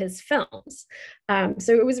for his films.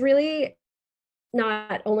 So it was really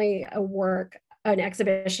not only an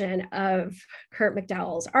exhibition of Kurt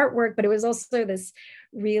McDowell's artwork, but it was also this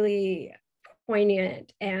really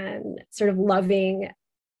poignant and sort of loving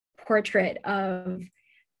portrait of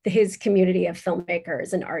his community of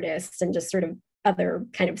filmmakers and artists and just sort of other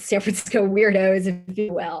kind of San Francisco weirdos, if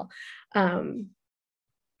you will.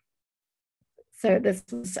 So this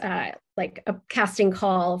was like a casting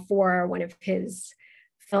call for one of his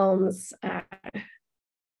films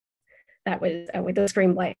that was with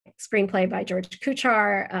a screenplay by George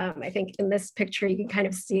Kuchar. I think in this picture, you can kind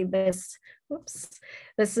of see this,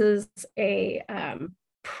 this is a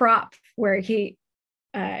prop where he,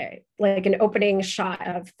 like an opening shot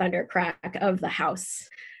of Thundercrack of the house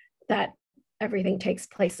that everything takes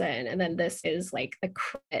place in. And then this is like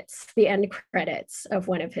the end credits of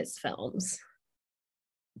one of his films.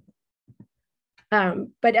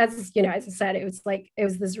 But as you know, as I said, it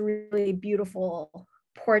was this really beautiful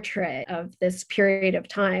portrait of this period of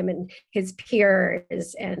time and his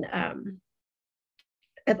peers, and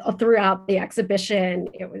throughout the exhibition,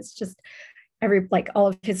 it was just all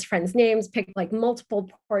of his friends' names, picked like multiple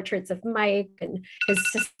portraits of Mike and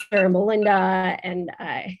his sister Melinda, and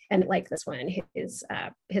like this one,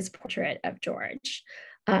 his portrait of George.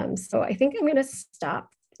 So I think I'm going to stop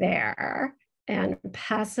there and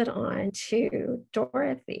pass it on to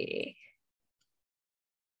Dorothy.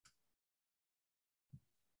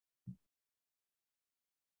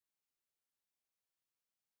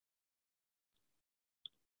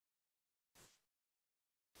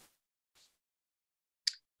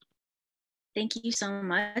 Thank you so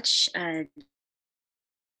much. I'm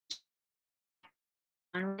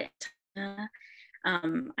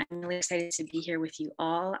really excited to be here with you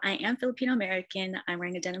all. I am Filipino American. I'm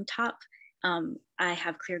wearing a denim top. I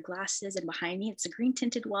have clear glasses, and behind me it's a green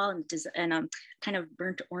tinted wall and kind of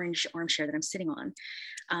burnt orange armchair that I'm sitting on.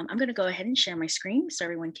 I'm going to go ahead and share my screen so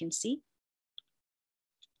everyone can see.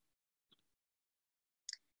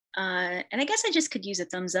 And I guess I just could use a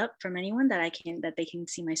thumbs up from anyone that they can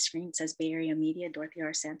see my screen. It says Bay Area Media, Dorothy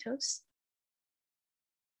R. Santos.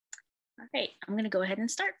 All right, I'm going to go ahead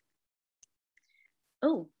and start.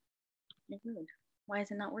 Oh, why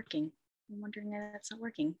is it not working? I'm wondering why that's not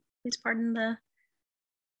working. Please pardon the,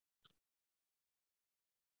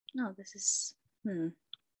 no, this is,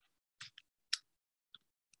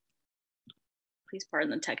 Please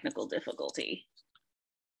pardon the technical difficulty.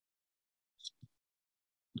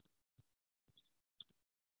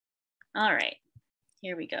 All right,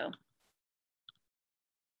 here we go.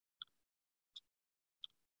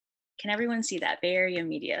 Can everyone see that? Bay Area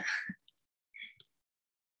Media.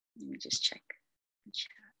 Let me just check the chat.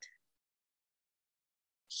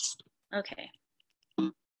 Okay.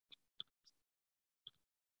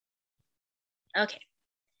 Okay.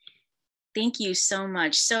 Thank you so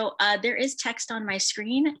much. So there is text on my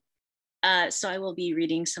screen, so I will be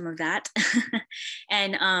reading some of that.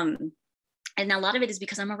 And a lot of it is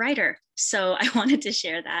because I'm a writer. So I wanted to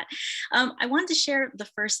share that. I wanted to share the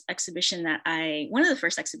first exhibition one of the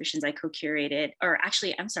first exhibitions I co-curated, or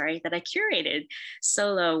actually, I'm sorry, that I curated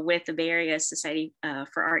solo with the Bay Area Society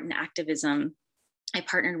for Art and Activism. I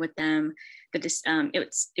partnered with them.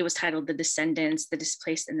 It was titled The Descendants, the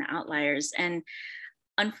Displaced and the Outliers. And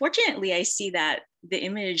unfortunately, I see that the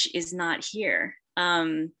image is not here.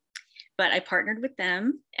 But I partnered with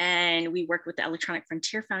them, and we worked with the Electronic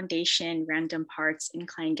Frontier Foundation, Random Parts,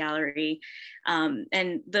 Incline Gallery.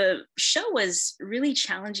 And the show was really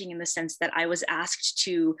challenging in the sense that I was asked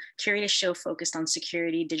to curate a show focused on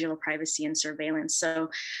security, digital privacy, and surveillance.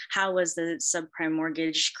 So how was the subprime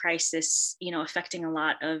mortgage crisis, affecting a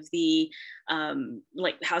lot of the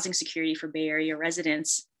like housing security for Bay Area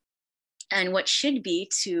residents? And what should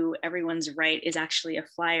be to everyone's right is actually a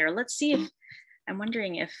flyer. Let's see if, I'm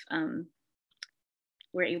wondering if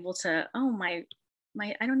we're able to, I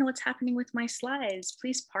don't know what's happening with my slides.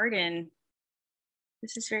 Please pardon.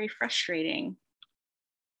 This is very frustrating.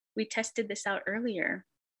 We tested this out earlier.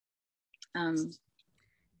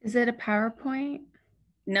 Is it a PowerPoint?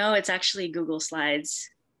 No, it's actually Google Slides.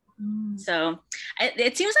 So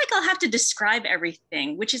it seems like I'll have to describe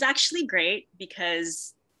everything, which is actually great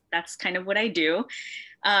because that's kind of what I do.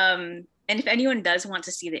 And if anyone does want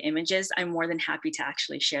to see the images, I'm more than happy to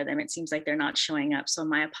actually share them. It seems like they're not showing up, so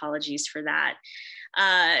my apologies for that.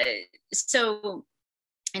 So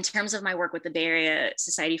in terms of my work with the Bay Area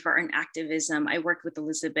Society for Art and Activism, I worked with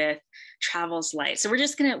Elizabeth Travels Light. So we're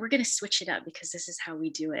gonna switch it up because this is how we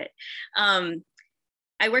do it.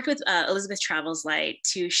 I worked with Elizabeth Travels Light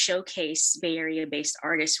to showcase Bay Area-based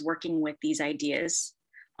artists working with these ideas,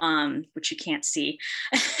 which you can't see,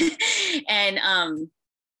 and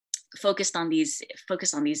focused on these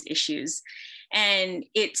issues. And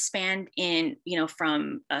it spanned in,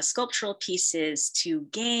 from sculptural pieces to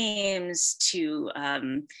games to,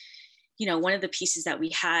 one of the pieces that we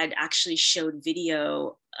had actually showed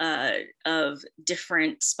video of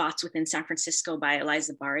different spots within San Francisco by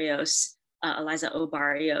Eliza O.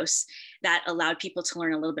 Barrios, that allowed people to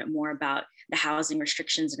learn a little bit more about the housing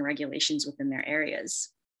restrictions and regulations within their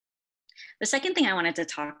areas. The second thing I wanted to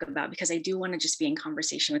talk about, because I do want to just be in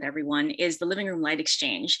conversation with everyone, is the Living Room Light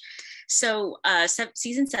Exchange. So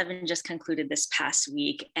season 7 just concluded this past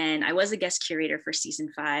week, and I was a guest curator for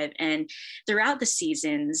season 5. And throughout the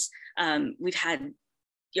seasons, we've had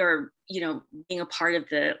being a part of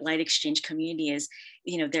the Light Exchange community is,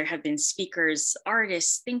 there have been speakers,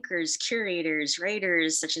 artists, thinkers, curators,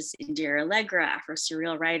 writers, such as Indira Allegra,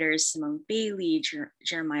 Afro-Surreal writers, Simone Bailey,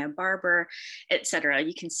 Jeremiah Barber, etc.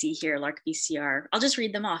 You can see here, Lark BCR. I'll just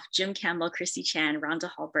read them off. Jim Campbell, Chrissy Chan, Rhonda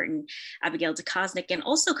Hallburton, Abigail DeKosnik, and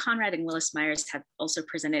also Conrad and Willis Myers have also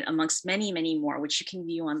presented, amongst many, many more, which you can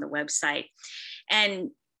view on the website.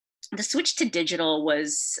 And the switch to digital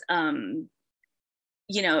was,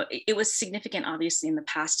 it was significant, obviously, in the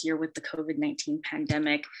past year with the COVID-19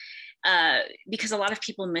 pandemic, because a lot of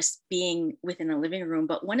people missed being within a living room.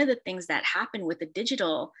 But one of the things that happened with the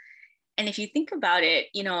digital, and if you think about it,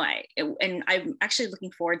 I'm actually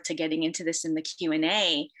looking forward to getting into this in the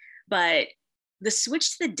Q&A, but the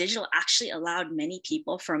switch to the digital actually allowed many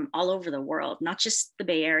people from all over the world, not just the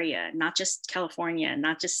Bay Area, not just California,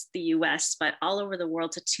 not just the US, but all over the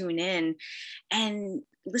world to tune in and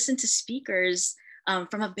listen to speakers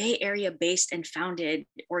from a Bay Area based and founded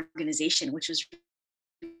organization, which was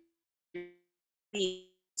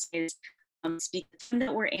speak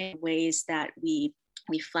that we're in ways that we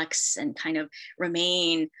flex and kind of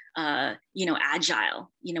remain,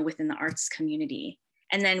 agile, within the arts community.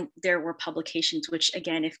 And then there were publications, which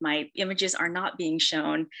again, if my images are not being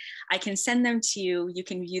shown, I can send them to you. You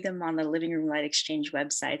can view them on the Living Room Light Exchange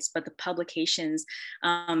websites, but the publications,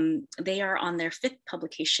 they are on their 5th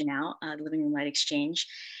publication now, Living Room Light Exchange.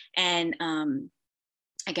 And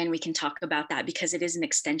again, we can talk about that because it is an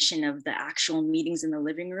extension of the actual meetings in the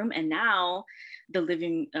living room. And now the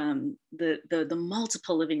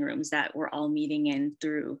multiple living rooms that we're all meeting in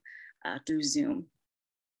through Zoom.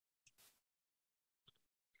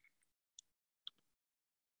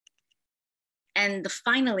 And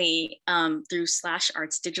finally, through Slash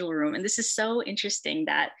Arts Digital Room, and this is so interesting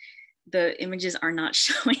that the images are not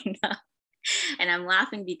showing up. And I'm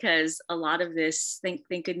laughing because a lot of this, thank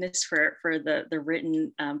goodness for the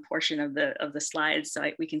written portion of the slides, so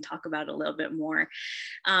we can talk about it a little bit more.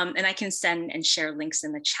 And I can send and share links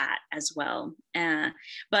in the chat as well.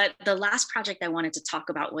 But the last project I wanted to talk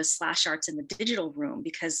about was Slash Arts in the Digital Room,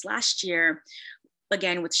 because last year,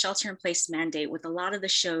 again, with shelter-in-place mandate, with a lot of the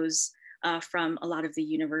shows from a lot of the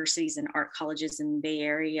universities and art colleges in the Bay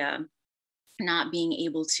Area not being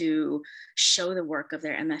able to show the work of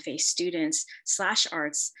their MFA students, Slash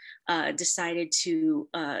Arts decided to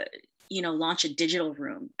launch a digital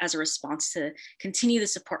room as a response to continue the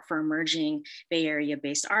support for emerging Bay Area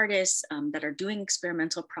based artists that are doing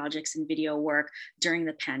experimental projects and video work during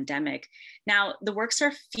the pandemic. Now, the works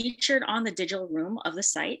are featured on the digital room of the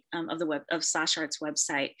site, of Slash Arts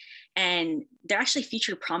website, and they're actually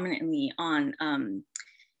featured prominently on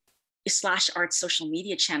Slash Arts social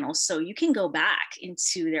media channels. So you can go back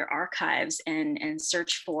into their archives and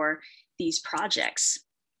search for these projects.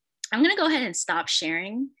 I'm gonna go ahead and stop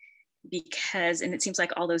sharing because, and it seems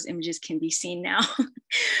like all those images can be seen now.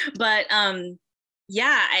 But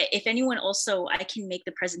yeah, if anyone also, I can make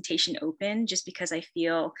the presentation open just because I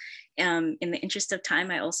feel in the interest of time,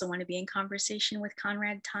 I also want to be in conversation with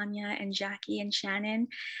Conrad, Tanya, and Jackie and Shannon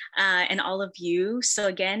and all of you. So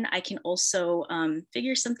again, I can also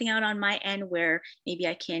figure something out on my end where maybe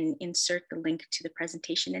I can insert the link to the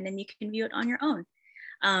presentation and then you can view it on your own.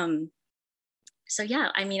 So yeah,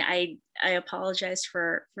 I mean, I apologize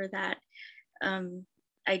for that.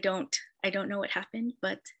 I don't know what happened,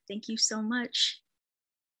 but thank you so much.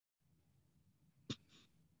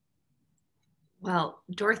 Well,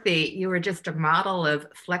 Dorothy, you were just a model of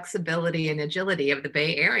flexibility and agility of the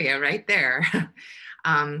Bay Area right there.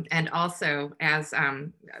 And also, as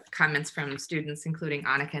comments from students, including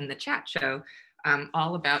Annika in the chat show,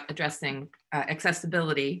 all about addressing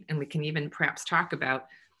accessibility. And we can even perhaps talk about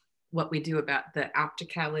what we do about the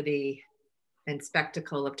opticality and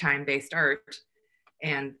spectacle of time-based art,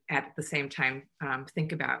 and at the same time,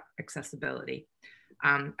 think about accessibility.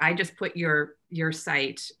 I just put your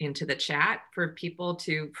site into the chat for people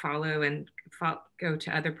to follow and go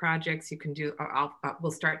to other projects. You can do,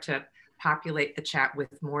 we'll start to populate the chat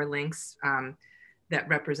with more links that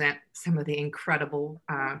represent some of the incredible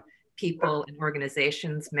people and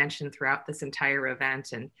organizations mentioned throughout this entire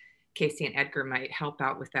event. And Casey and Edgar might help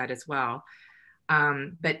out with that as well.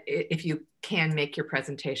 But if you can make your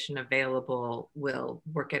presentation available, we'll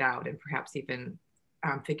work it out and perhaps even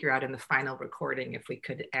figure out in the final recording if we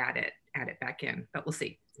could add it back in, but we'll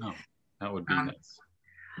see. Oh, that would be nice.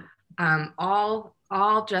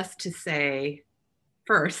 All just to say,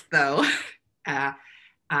 first though,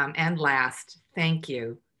 and last, thank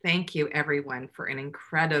you everyone for an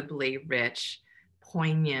incredibly rich,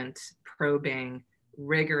 poignant, probing,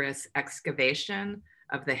 rigorous excavation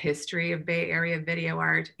of the history of Bay Area video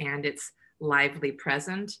art and its lively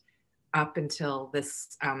present up until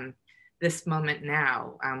this this moment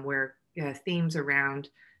now, where themes around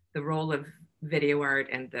the role of video art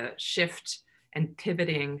and the shift and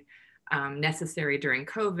pivoting necessary during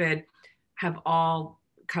COVID have all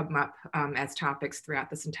come up as topics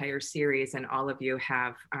throughout this entire series, and all of you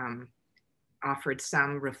have offered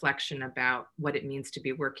some reflection about what it means to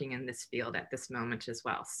be working in this field at this moment as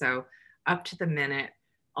well. So up to the minute,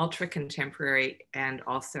 ultra contemporary, and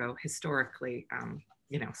also historically,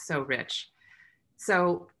 so rich.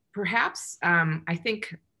 So perhaps I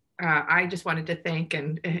think I just wanted to thank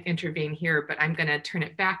and intervene here, but I'm going to turn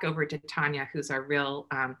it back over to Tanya, who's our real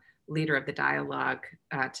leader of the dialogue,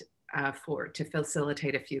 to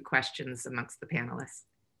facilitate a few questions amongst the panelists.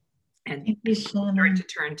 And Thank you, Shannon. start to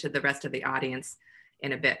turn to the rest of the audience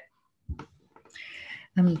in a bit.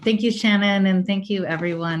 Thank you, Shannon, and thank you,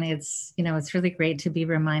 everyone. It's really great to be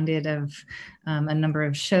reminded of a number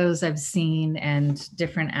of shows I've seen and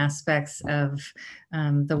different aspects of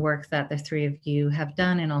the work that the three of you have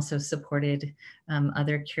done and also supported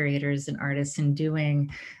other curators and artists in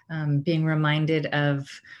doing. Being reminded of,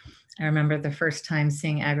 I remember the first time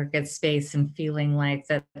seeing Aggregate Space and feeling like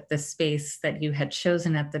that the space that you had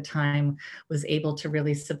chosen at the time was able to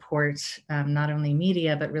really support not only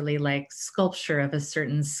media, but really like sculpture of a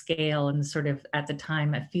certain scale, and sort of at the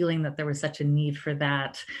time a feeling that there was such a need for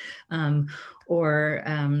that.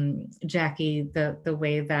 Jackie, the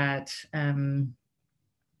way that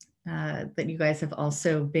that you guys have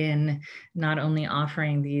also been not only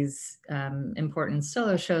offering these important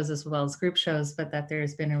solo shows as well as group shows, but that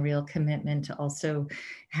there's been a real commitment to also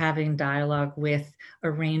having dialogue with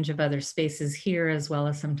a range of other spaces here, as well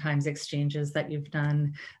as sometimes exchanges that you've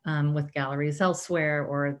done with galleries elsewhere,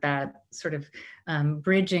 or that sort of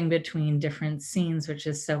bridging between different scenes, which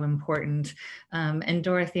is so important. And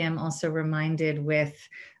Dorothy, I'm also reminded with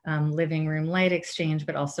Living Room Light Exchange,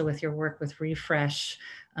 but also with your work with Refresh,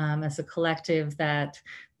 as a collective, that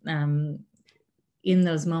in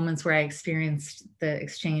those moments where I experienced the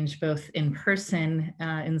exchange both in person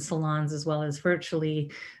in salons as well as virtually,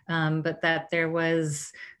 but that there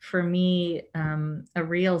was, for me, a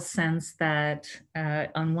real sense that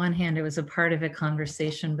on one hand, it was a part of a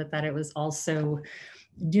conversation, but that it was also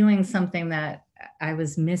doing something that I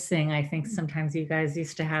was missing. I think sometimes you guys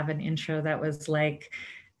used to have an intro that was like,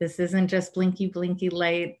 this isn't just blinky, blinky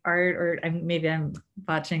light art, or maybe I'm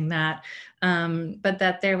botching that, but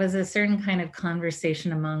that there was a certain kind of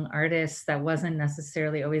conversation among artists that wasn't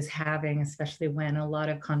necessarily always having, especially when a lot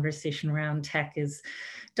of conversation around tech is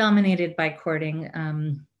dominated by courting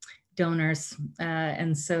donors.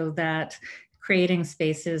 And so that creating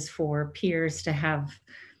spaces for peers to have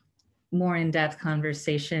more in-depth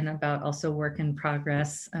conversation about also work in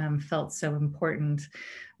progress felt so important.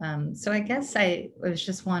 So I guess I was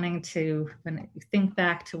just wanting to, when I think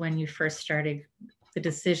back to when you first started the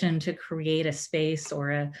decision to create a space or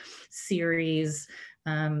a series,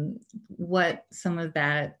 what some of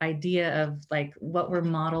that idea of like, what were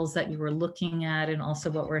models that you were looking at, and also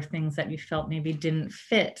what were things that you felt maybe didn't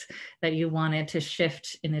fit, that you wanted to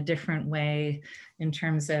shift in a different way in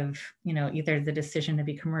terms of, either the decision to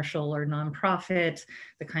be commercial or nonprofit,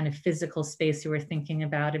 the kind of physical space you were thinking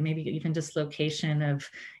about, and maybe even just location of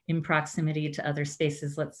in proximity to other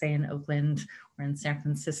spaces, let's say in Oakland or in San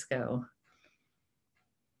Francisco.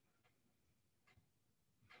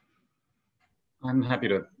 I'm happy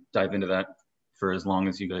to dive into that for as long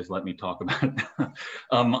as you guys let me talk about it.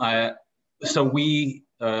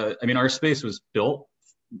 Our space was built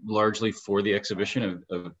largely for the exhibition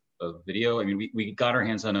of video. I mean, we got our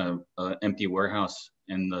hands on an empty warehouse,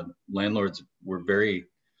 and the landlords were very,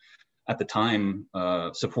 at the time,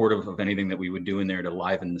 supportive of anything that we would do in there to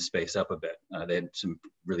liven the space up a bit. They had some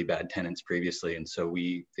really bad tenants previously, and so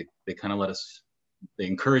they kind of let us, they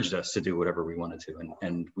encouraged us to do whatever we wanted to,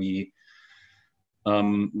 and we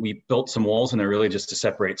built some walls in there really just to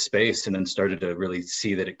separate space, and then started to really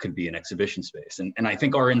see that it could be an exhibition space. And I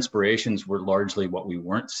think our inspirations were largely what we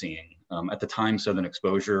weren't seeing. At the time, Southern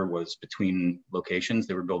Exposure was between locations.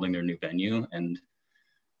 They were building their new venue. And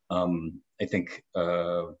I think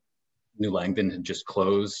New Langdon had just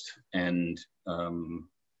closed, and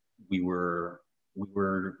we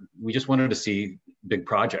just wanted to see big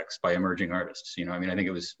projects by emerging artists. I mean, I think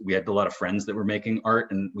we had a lot of friends that were making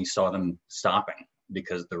art, and we saw them stopping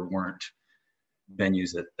because there weren't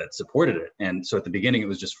venues that supported it. And so at the beginning, it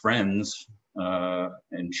was just friends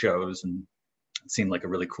and shows, and it seemed like a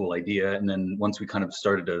really cool idea. And then once we kind of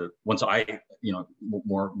started to, once I,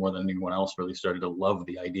 more than anyone else, really started to love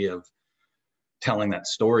the idea of telling that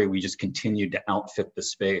story, we just continued to outfit the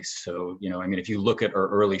space. So, I mean, if you look at our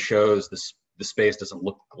early shows, the space doesn't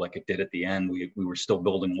look like it did at the end. We were still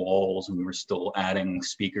building walls, and we were still adding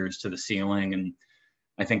speakers to the ceiling. And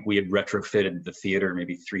I think we had retrofitted the theater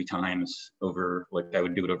maybe 3 times over, like I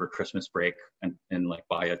would do it over Christmas break and like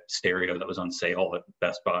buy a stereo that was on sale at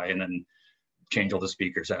Best Buy, and then change all the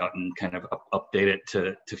speakers out and kind of update it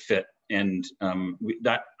to fit. And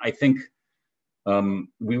I think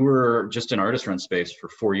we were just an artist-run space for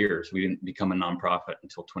 4 years. We didn't become a nonprofit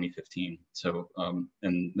until 2015. So,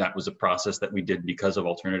 and that was a process that we did because of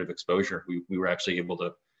alternative exposure. We were actually able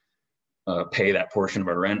to pay that portion of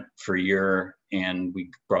our rent for a year, and we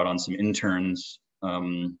brought on some interns,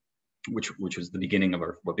 which was the beginning of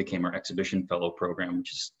what became our exhibition fellow program,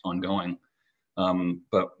 which is ongoing.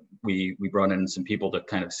 But we brought in some people to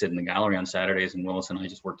kind of sit in the gallery on Saturdays, and Willis and I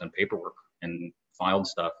just worked on paperwork and filed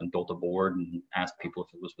stuff and built a board and asked people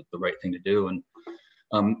if it was the right thing to do. And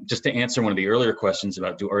Just to answer one of the earlier questions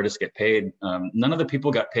about do artists get paid, none of the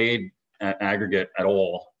people got paid at aggregate at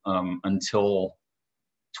all until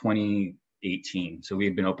 2018. So we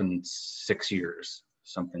had been open 6 years,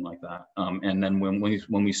 something like that. And then when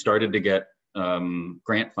we started to get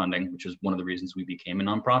grant funding, which is one of the reasons we became a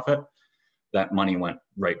nonprofit, that money went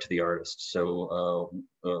right to the artists. So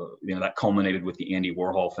that culminated with the Andy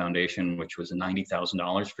Warhol Foundation, which was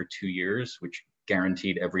 $90,000 for 2 years, which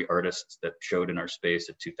guaranteed every artist that showed in our space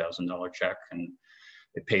a $2,000 check, and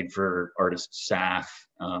it paid for artist staff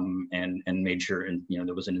and made sure, and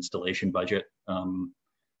there was an installation budget,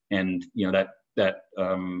 and that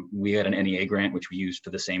we had an NEA grant which we used for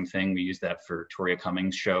the same thing. We used that for Toria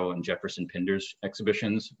Cummings' show and Jefferson Pinder's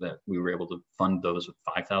exhibitions, that we were able to fund those with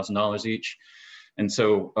 $5,000 each. And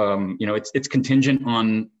so it's contingent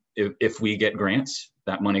on if we get grants,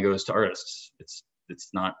 that money goes to artists.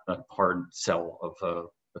 It's not a hard sell of a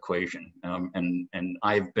equation. And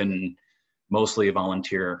I've been mostly a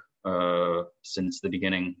volunteer since the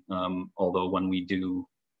beginning, although when we do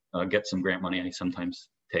get some grant money, I sometimes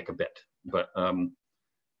take a bit. But for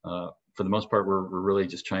the most part, we're really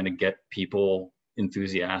just trying to get people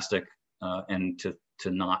enthusiastic and to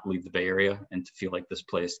not leave the Bay Area, and to feel like this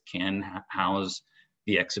place can house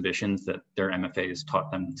the exhibitions that their MFAs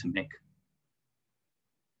taught them to make.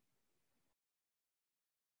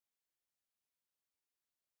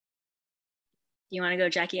 You want to go,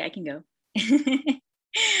 Jackie? I can go.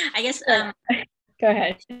 I guess. Go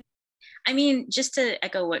ahead. I mean, just to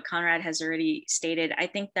echo what Conrad has already stated, I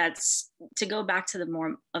think that's to go back to the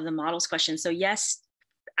more of the models question. So yes,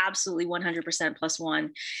 absolutely 100% +1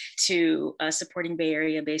 to supporting Bay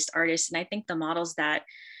Area based artists. And I think the models that,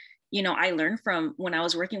 I learned from when I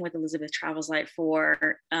was working with Elizabeth Travels Light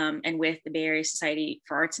and with the Bay Area Society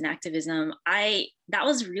for Arts and Activism, that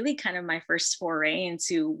was really kind of my first foray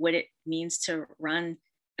into what it means to run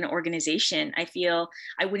an organization. I feel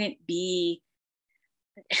I wouldn't be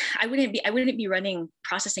running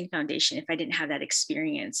Processing Foundation if I didn't have that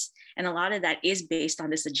experience. And a lot of that is based on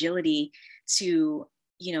this agility to,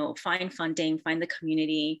 find funding, find the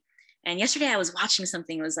community. And yesterday I was watching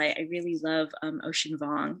something. It was like, I really love Ocean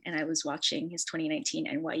Vuong, and I was watching his 2019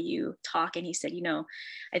 NYU talk, and he said,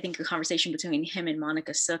 I think a conversation between him and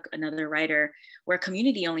Monica Suk, another writer, where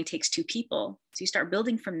community only takes 2 people. So you start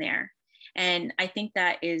building from there. And I think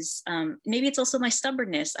that is, maybe it's also my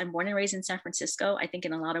stubbornness. I'm born and raised in San Francisco. I think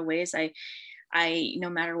in a lot of ways, I no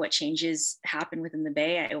matter what changes happen within the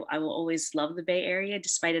Bay, I will always love the Bay Area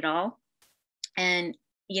despite it all. And,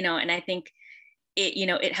 and I think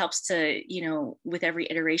it helps to, with every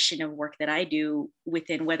iteration of work that I do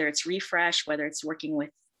within, whether it's Refresh, whether it's working with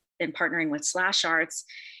and partnering with Slash Arts,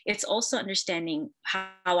 it's also understanding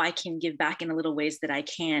how I can give back in the little ways that I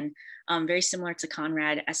can. Very similar to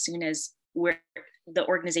Conrad, as soon as the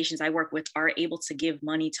organizations I work with are able to give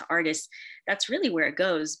money to artists, that's really where it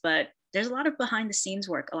goes. But there's a lot of behind the scenes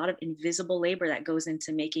work, a lot of invisible labor that goes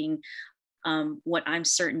into making what I'm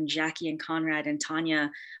certain Jackie and Conrad and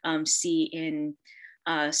Tanya see in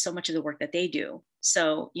so much of the work that they do.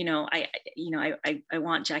 So, I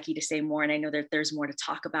want Jackie to say more, and I know that there's more to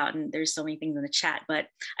talk about, and there's so many things in the chat, but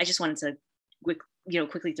I just wanted to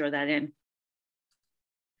quickly throw that in.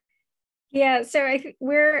 Yeah, so I think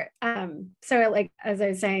we're as I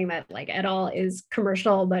was saying, that et al is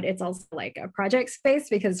commercial, but it's also like a project space,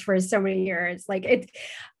 because for so many years,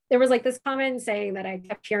 there was this common saying that I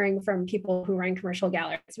kept hearing from people who run commercial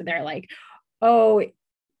galleries, where they're like, oh,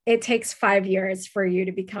 it takes 5 years for you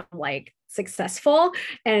to become successful.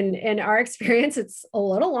 And in our experience, it's a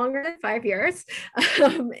little longer than 5 years.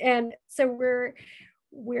 And so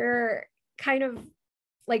we're kind of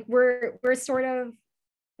we're sort of,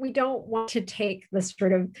 we don't want to take this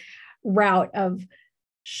sort of route of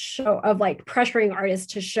pressuring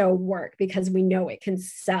artists to show work because we know it can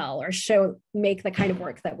sell, or make the kind of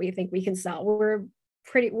work that we think we can sell. We're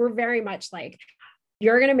very much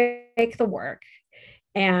you're going to make the work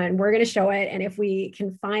and we're going to show it. And if we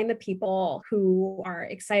can find the people who are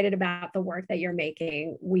excited about the work that you're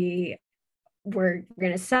making, we're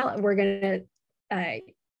going to sell it. We're going to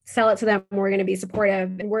sell it to them. We're going to be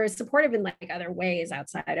supportive, and we're supportive in other ways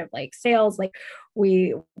outside of sales.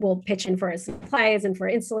 We will pitch in for supplies and for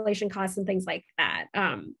installation costs and things like that.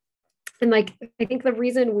 And I think the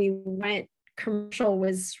reason we went commercial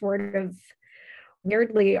was sort of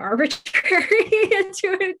weirdly arbitrary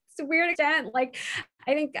to a weird extent.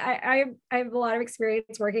 I think I have a lot of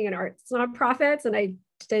experience working in arts nonprofits, and I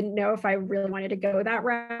didn't know if I really wanted to go that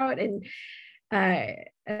route. And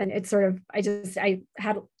it's sort of, I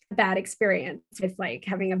had a bad experience with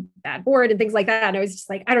having a bad board and things like that. And I was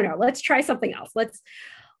just I don't know, let's try something else. Let's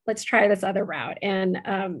let's try this other route. And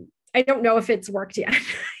I don't know if it's worked yet.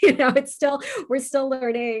 You know, we're still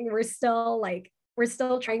learning. We're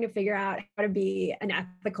still trying to figure out how to be an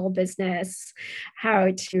ethical business, how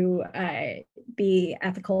to be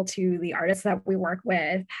ethical to the artists that we work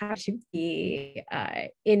with, how to be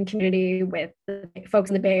in community with the folks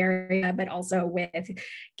in the Bay Area, but also with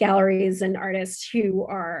galleries and artists who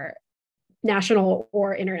are national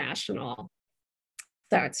or international.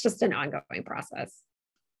 So it's just an ongoing process.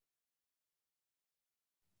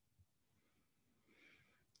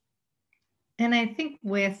 And I think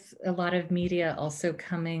with a lot of media also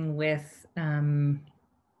coming with, you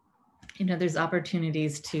know, there's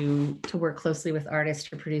opportunities to work closely with artists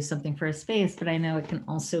to produce something for a space, but I know it can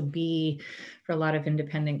also be, for a lot of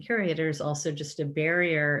independent curators, also just a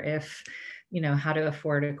barrier if, you know, how to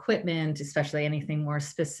afford equipment, especially anything more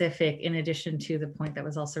specific, in addition to the point that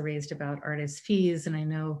was also raised about artist fees. And I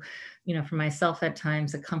know, you know, for myself at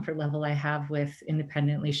times, the comfort level I have with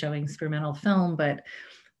independently showing experimental film, but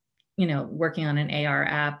you know, working on an AR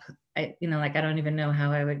app, I don't even know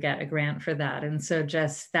how I would get a grant for that. And so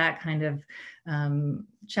just that kind of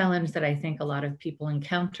challenge that I think a lot of people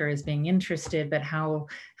encounter is being interested, but how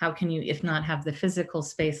can you, if not have the physical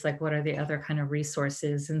space, like what are the other kind of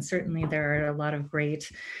resources? And certainly there are a lot of great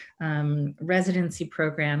residency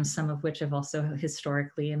programs, some of which have also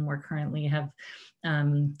historically and more currently have,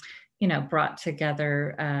 you know, brought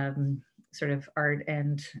together sort of art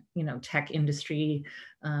and, you know, tech industry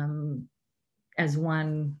as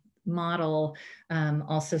one model.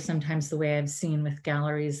 Also, sometimes the way I've seen with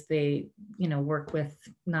galleries, they, you know, work with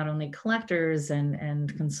not only collectors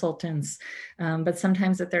and consultants, but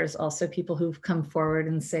sometimes that there's also people who've come forward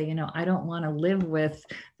and say, you know, I don't want to live with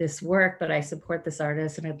this work, but I support this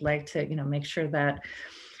artist and I'd like to, you know, make sure that,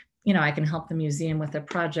 you know, I can help the museum with a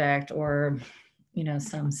project or, you know,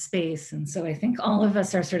 some space. And so I think all of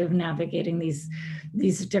us are sort of navigating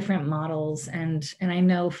these different models. And I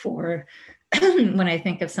know for when I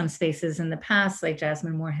think of some spaces in the past, like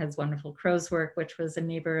Jasmine Moorhead's wonderful Crow's work, which was a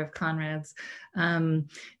neighbor of Conrad's,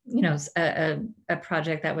 you know, a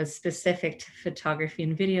project that was specific to photography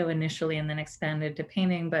and video initially, and then expanded to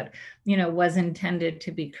painting, but, you know, was intended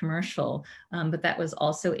to be commercial, but that was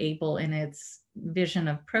also able in its vision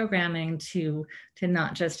of programming to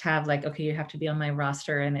not just have like, okay, you have to be on my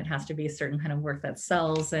roster and it has to be a certain kind of work that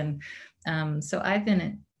sells. And so I've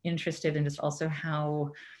been interested in just also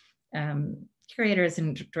how curators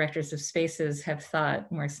and directors of spaces have thought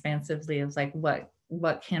more expansively of like,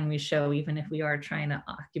 what can we show, even if we are trying to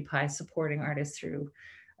occupy supporting artists through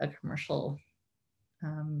a commercial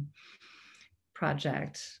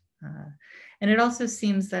project. And it also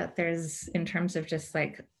seems that there's, in terms of just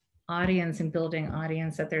like audience and building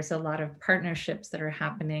audience, that there's a lot of partnerships that are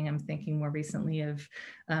happening. I'm thinking more recently of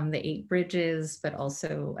the 8 Bridges, but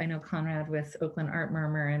also I know Conrad with Oakland Art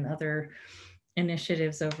Murmur and other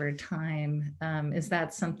initiatives over time. Is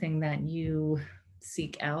that something that you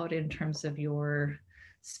seek out in terms of your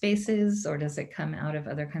spaces, or does it come out of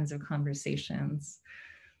other kinds of conversations?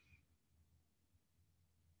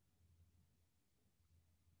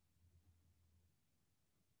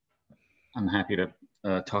 I'm happy to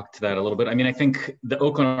talk to that a little bit. I mean, I think the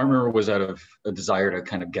Oakland Art Murmur was out of a desire to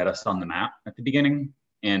kind of get us on the map at the beginning.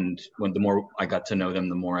 And when the more I got to know them,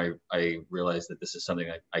 the more I realized that this is something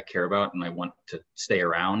I care about and I want to stay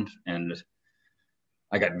around. And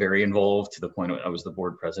I got very involved to the point I was the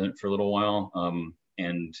board president for a little while.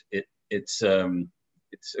 And it's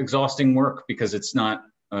exhausting work because it's not,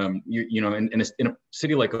 you know, in a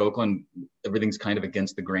city like Oakland, everything's kind of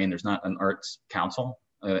against the grain. There's not an arts council.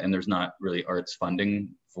 And there's not really arts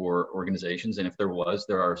funding for organizations. And if there was,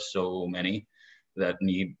 there are so many that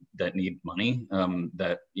need money.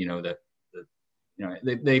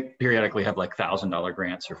 They periodically have like $1,000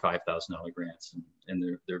 grants or $5,000 grants,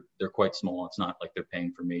 and they're quite small. It's not like they're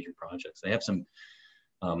paying for major projects. They have some,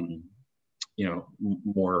 you know,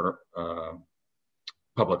 more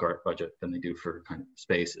public art budget than they do for kind of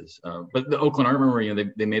spaces. But the Oakland Art Murmur, you know,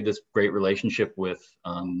 they made this great relationship with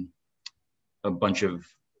a bunch of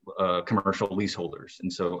commercial leaseholders.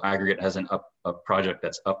 And so Aggregate has a project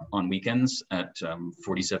that's up on weekends at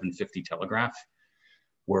 4750 Telegraph,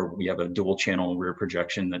 where we have a dual channel rear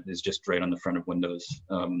projection that is just right on the front of windows,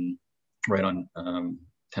 right on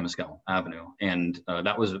Temescal Avenue. And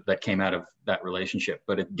that came out of that relationship.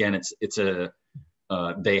 But again,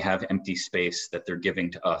 they have empty space that they're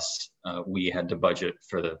giving to us. We had to budget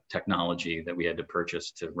for the technology that we had to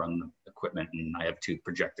purchase to run the equipment, and I have 2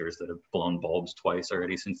 projectors that have blown bulbs twice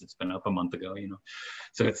already since it's been up a month ago. You know,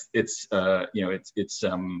 so it's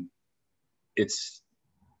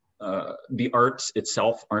the arts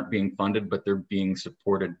itself aren't being funded, but they're being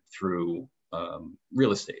supported through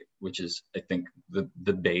real estate, which is, I think,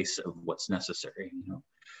 the base of what's necessary. You know?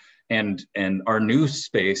 And our new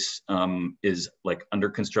space is like under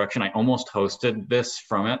construction. I almost hosted this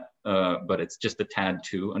from it, but it's just a tad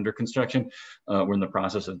too under construction. We're in the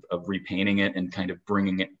process of repainting it and kind of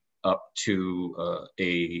bringing it up to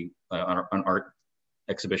an art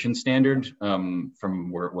exhibition standard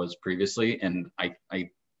from where it was previously. And I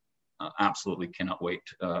absolutely cannot wait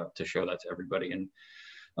to show that to everybody. And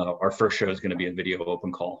our first show is going to be a video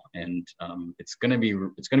open call, and it's going to be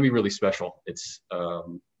really special. It's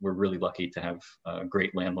we're really lucky to have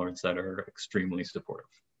great landlords that are extremely supportive.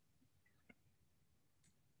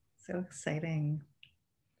 So exciting.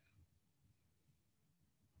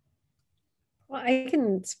 Well, I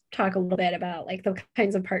can talk a little bit about like the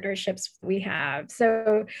kinds of partnerships we have.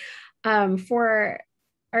 So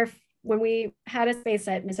when we had a space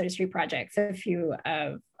at Minnesota Street Project, so a few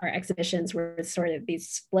of our exhibitions were sort of these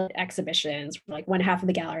split exhibitions. Like one half of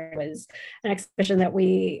the gallery was an exhibition that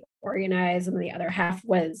we organized, and the other half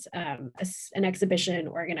was an exhibition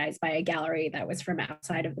organized by a gallery that was from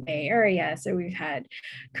outside of the Bay Area. So we've had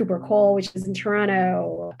Cooper Cole, which is in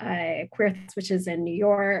Toronto, Queer Thoughts, which is in New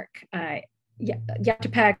York,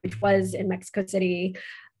 Yatapec, which was in Mexico City,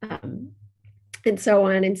 and so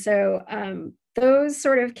on. And so those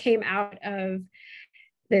sort of came out of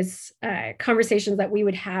this conversations that we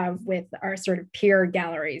would have with our sort of peer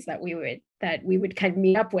galleries that we would kind of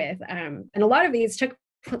meet up with. And a lot of these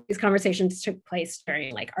conversations took place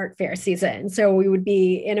during like art fair season. So we would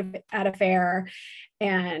be at a fair,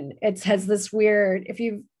 and it has this weird, if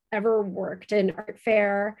you've ever worked in art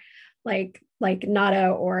fair, like NADA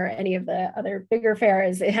or any of the other bigger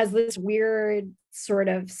fairs, it has this weird sort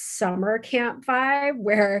of summer camp vibe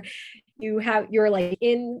where you're like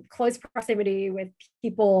in close proximity with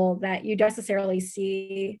people that you don't necessarily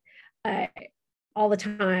see all the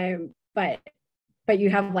time, but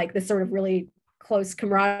you have like this sort of really close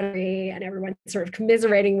camaraderie, and everyone sort of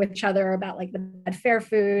commiserating with each other about like the bad fair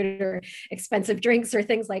food or expensive drinks or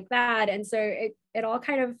things like that. And so it all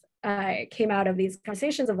kind of came out of these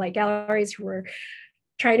conversations of like galleries who were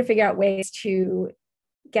trying to figure out ways to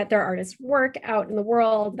get their artists' work out in the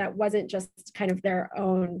world that wasn't just kind of their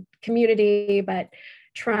own community, but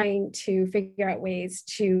trying to figure out ways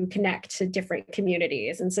to connect to different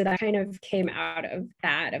communities. And so that kind of came out of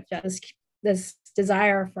that, of just this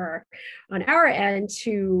desire for, on our end,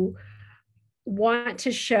 to want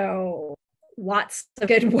to show lots of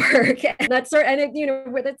good work. And that's sort of, and it, you know,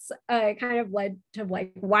 it's kind of led to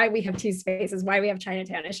like why we have two spaces, why we have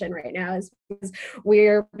Chinatownish right now, is because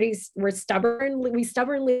we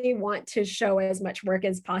stubbornly want to show as much work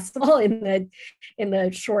as possible in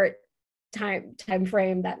the short time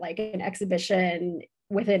frame that like an exhibition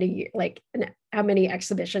within a year, like how many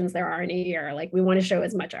exhibitions there are in a year. Like we want to show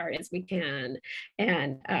as much art as we can.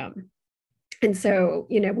 And so,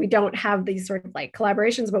 you know, we don't have these sort of like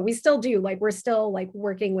collaborations, but we still do, like, we're still like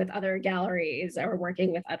working with other galleries or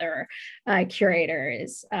working with other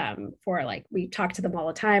curators for like, we talk to them all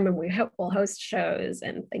the time, and we'll host shows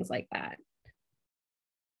and things like that.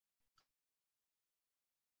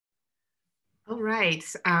 All right,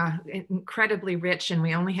 incredibly rich, and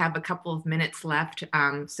we only have a couple of minutes left.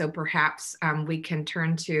 So perhaps we can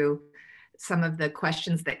turn to some of the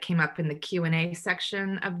questions that came up in the Q&A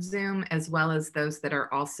section of Zoom, as well as those that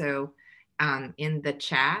are also in the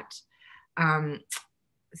chat.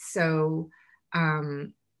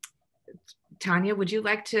 Tanya, would you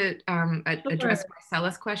like to address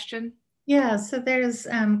Marcella's question? Yeah, so there's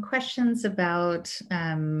questions about,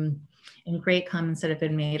 and great comments that have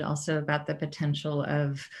been made also about the potential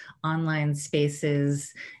of online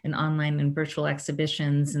spaces and online and virtual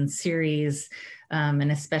exhibitions and series,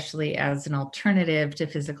 and especially as an alternative to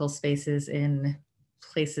physical spaces in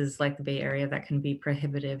places like the Bay Area that can be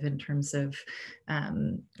prohibitive in terms of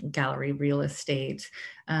gallery real estate.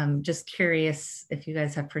 Just curious if you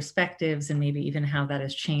guys have perspectives and maybe even how that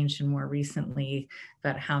has changed and more recently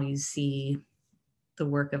about how you see the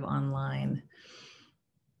work of online.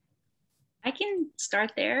 I can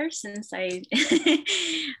start there, since I've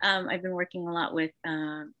been working a lot with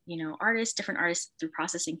you know, different artists through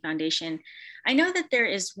Processing Foundation. I know that there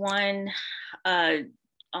is one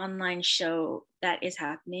online show that is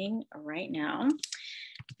happening right now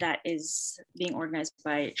that is being organized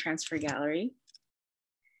by Transfer Gallery.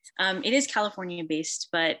 It is California based,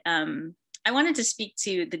 but I wanted to speak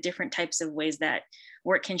to the different types of ways that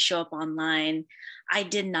work can show up online. I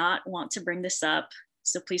did not want to bring this up,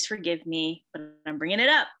 so please forgive me, but I'm bringing it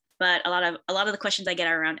up. But a lot of the questions I get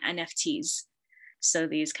are around NFTs. So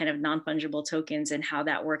these kind of non-fungible tokens and how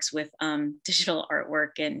that works with digital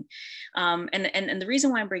artwork. And the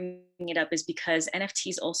reason why I'm bringing it up is because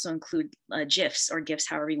NFTs also include GIFs, or GIFs,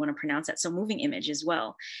 however you want to pronounce that. So moving image as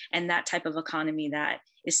well. And that type of economy that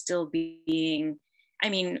is still being, I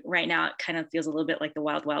mean, right now it kind of feels a little bit like the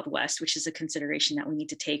wild, wild west, which is a consideration that we need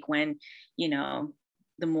to take when, you know,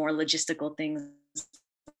 the more logistical things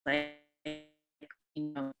like,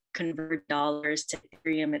 you know, convert dollars to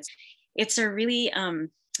Ethereum. It's a really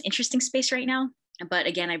interesting space right now. But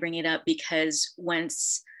again, I bring it up because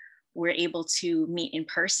once we're able to meet in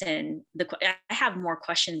person, I have more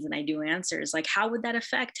questions than I do answers. Like, how would that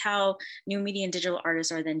affect how new media and digital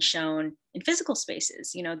artists are then shown in physical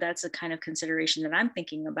spaces? You know, that's a kind of consideration that I'm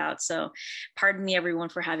thinking about. So pardon me, everyone,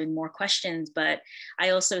 for having more questions, but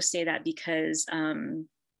I also say that because,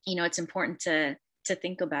 you know, it's important to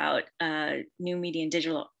think about new media and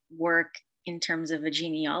digital work in terms of a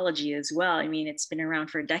genealogy as well. I mean, it's been around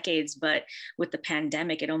for decades, but with the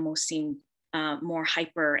pandemic, it almost seemed more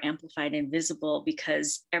hyper amplified and visible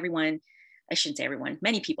because everyone, I shouldn't say everyone,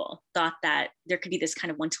 many people thought that there could be this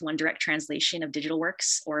kind of one-to-one direct translation of digital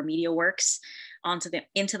works or media works into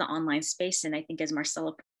the online space. And I think, as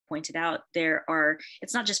Marcella pointed out,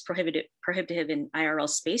 it's not just prohibitive in IRL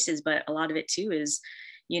spaces, but a lot of it too is,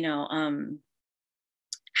 you know,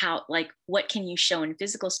 how, like, what can you show in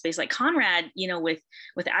physical space? Like Conrad, you know, with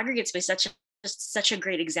aggregate space, such a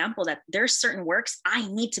great example that there's certain works I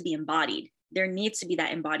need to be embodied. There needs to be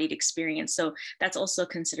that embodied experience. So that's also a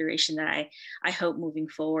consideration that I hope moving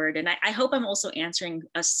forward. And I hope I'm also answering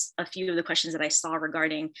a few of the questions that I saw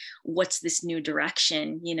regarding what's this new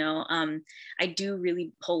direction. You know, I do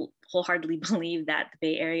really wholeheartedly believe that the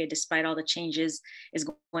Bay Area, despite all the changes, is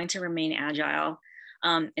going to remain agile.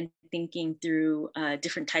 And thinking through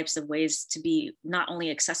different types of ways to be not only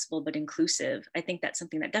accessible, but inclusive. I think that's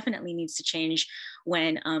something that definitely needs to change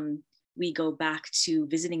when we go back to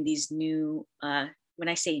visiting these new, when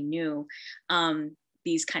I say new,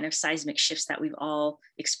 these kind of seismic shifts that we've all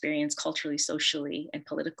experienced culturally, socially, and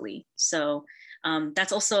politically. So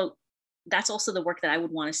that's also the work that I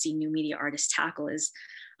would want to see new media artists tackle, is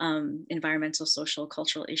environmental, social,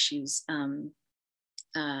 cultural issues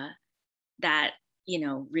that, you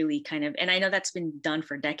know, really kind of, and I know that's been done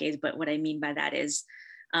for decades, but what I mean by that is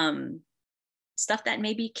stuff that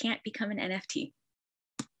maybe can't become an NFT.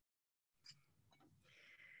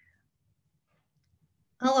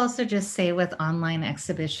 I'll also just say, with online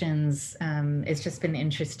exhibitions, it's just been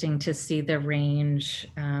interesting to see the range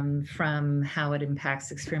from how it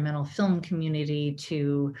impacts experimental film community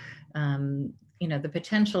to, you know, the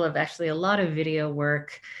potential of actually a lot of video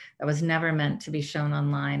work that was never meant to be shown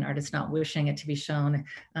online, artists not wishing it to be shown,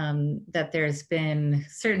 that there's been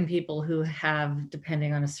certain people who have,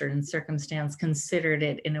 depending on a certain circumstance, considered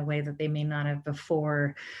it in a way that they may not have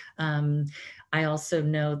before. I also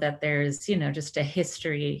know that there's, you know, just a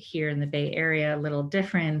history here in the Bay Area, a little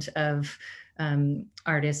different, of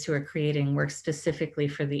artists who are creating work specifically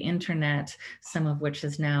for the internet, some of which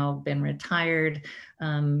has now been retired,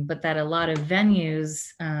 but that a lot of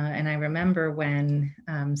venues, and I remember when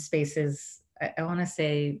spaces, I want to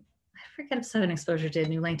say, I forget if Southern Exposure did,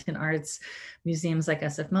 New Langton Arts, museums like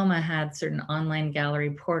SF MoMA had certain online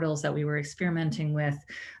gallery portals that we were experimenting with.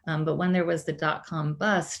 But when there was the .com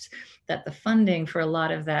bust, that the funding for a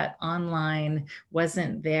lot of that online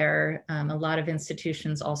wasn't there. A lot of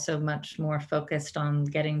institutions also much more focused on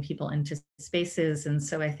getting people into spaces. And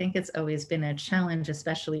so I think it's always been a challenge,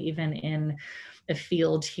 especially even in a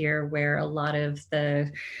field here where a lot of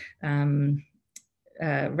the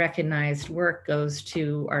recognized work goes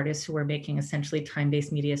to artists who are making essentially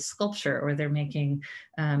time-based media sculpture, or they're making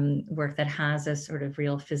work that has a sort of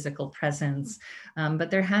real physical presence. But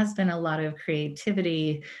there has been a lot of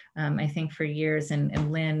creativity, I think, for years.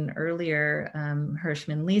 And Lynn earlier,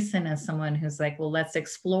 Hirschman Leeson, as someone who's like, well, let's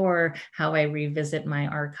explore how I revisit my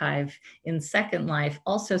archive in Second Life,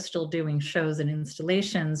 also still doing shows and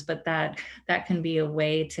installations, but that can be a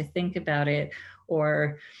way to think about it.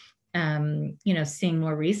 Or you know, seeing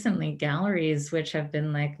more recently galleries which have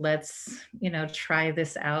been like, let's, you know, try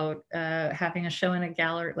this out, having a show in a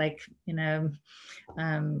gallery, like, you know,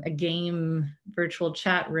 a game virtual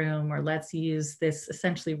chat room, or let's use this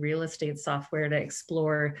essentially real estate software to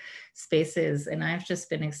explore spaces. And I've just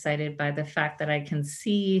been excited by the fact that I can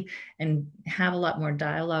see and have a lot more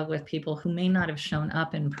dialogue with people who may not have shown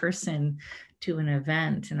up in person to an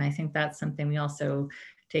event. And I think that's something we also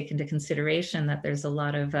take into consideration, that there's a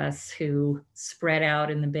lot of us who spread out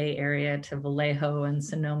in the Bay Area to Vallejo and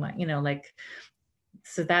Sonoma, you know, like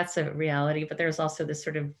So that's a reality, but there's also this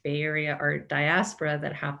sort of Bay Area art diaspora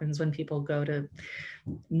that happens when people go to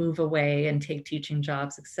move away and take teaching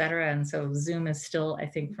jobs, et cetera. And so Zoom is still, I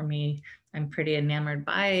think for me, I'm pretty enamored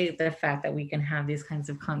by the fact that we can have these kinds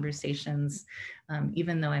of conversations,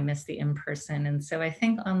 even though I miss the in-person. And so I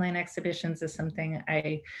think online exhibitions is something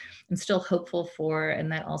I am still hopeful for.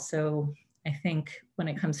 And that also, I think when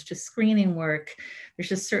it comes to screening work, there's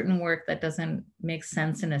just certain work that doesn't make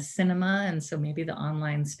sense in a cinema. And so maybe the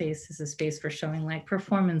online space is a space for showing like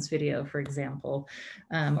performance video, for example,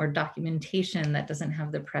 or documentation that doesn't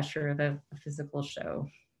have the pressure of a physical show.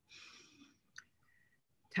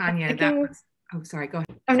 Tanya, that was, oh, sorry, go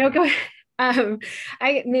ahead. Oh, no, go ahead.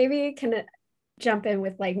 I maybe can jump in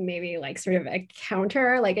with like maybe like sort of a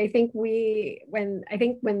counter. Like I think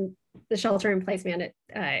when the shelter in place mandate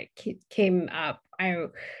came up,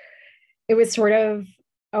 it was sort of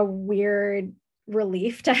a weird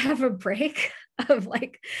relief to have a break of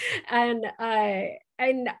like, and I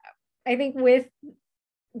think with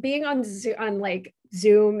being on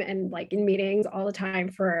Zoom and like in meetings all the time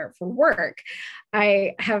for work,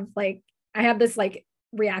 I have this like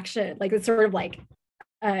reaction, like it's sort of like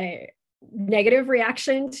a negative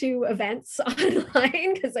reaction to events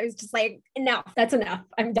online, because I was just like, enough, that's enough,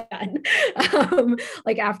 I'm done.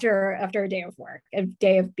 Like after a day of work, a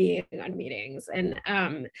day of being on meetings. And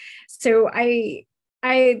so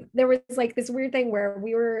there was like this weird thing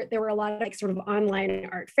where there were a lot of like sort of online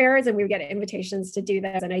art fairs, and we would get invitations to do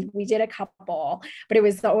this. And we did a couple, but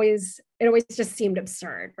it always just seemed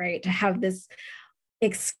absurd, right? To have this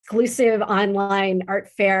exclusive online art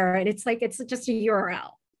fair. And it's like, it's just a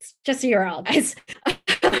URL. It's just a URL, guys.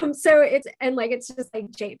 So it's just like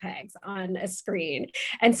JPEGs on a screen.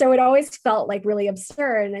 And so it always felt like really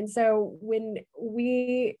absurd. And so when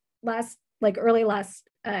we early last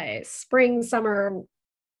spring, summer,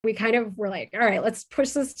 we kind of were like, all right, let's push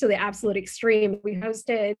this to the absolute extreme. We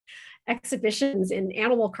hosted exhibitions in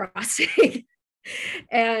Animal Crossing.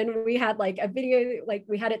 And we had like a video, like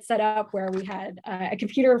we had it set up where we had a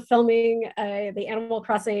computer filming the Animal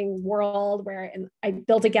Crossing world, and I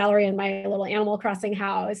built a gallery in my little Animal Crossing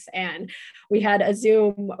house, and we had a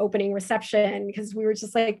Zoom opening reception, because we were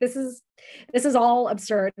just like, this is all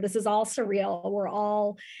absurd. This is all surreal. We're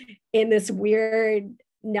all in this weird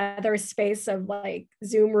nether space of like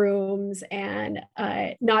Zoom rooms, and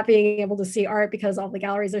not being able to see art because all the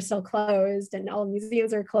galleries are still closed and all the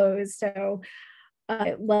museums are closed. So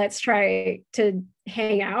let's try to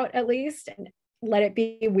hang out at least and let it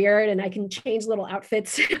be weird. And I can change little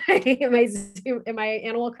outfits in my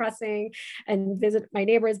Animal Crossing and visit my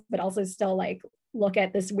neighbors, but also still like look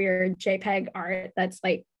at this weird JPEG art that's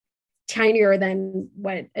like tinier than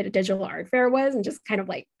what a digital art fair was, and just kind of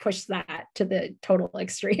like push that to the total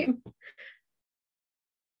extreme.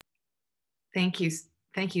 Thank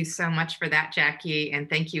you so much for that, Jackie, and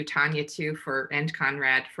thank you, Tanya, too, and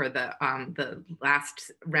Conrad for the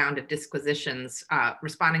last round of disquisitions,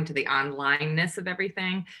 responding to the onlineness of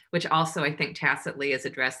everything, which also I think tacitly is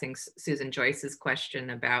addressing Susan Joyce's question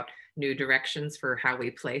about new directions for how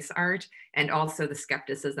we place art, and also the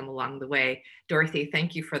skepticism along the way. Dorothy,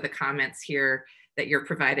 thank you for the comments here that you're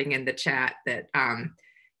providing in the chat. That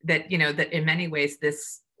in many ways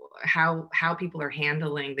how people are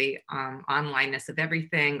handling the onlineness of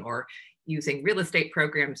everything, or using real estate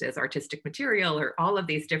programs as artistic material, or all of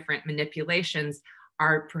these different manipulations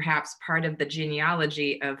are perhaps part of the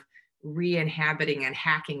genealogy of re-inhabiting and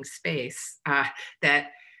hacking space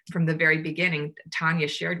that from the very beginning, Tanya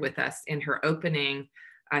shared with us in her opening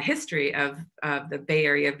history of the Bay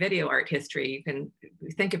Area video art history. You can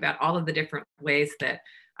think about all of the different ways that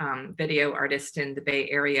video artists in the Bay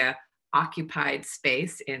Area occupied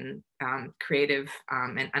space in creative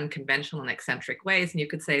and unconventional and eccentric ways. And you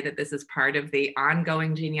could say that this is part of the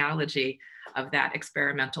ongoing genealogy of that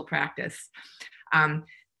experimental practice.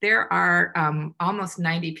 There are almost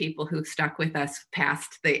 90 people who stuck with us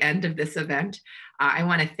past the end of this event. I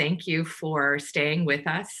want to thank you for staying with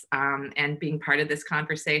us and being part of this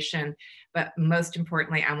conversation. But most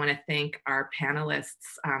importantly, I want to thank our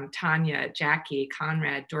panelists, Tanya, Jackie,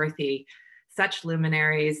 Conrad, Dorothy, such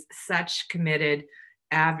luminaries, such committed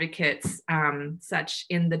advocates, such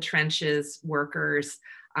in the trenches workers,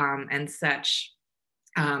 and such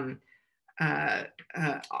out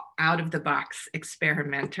of the box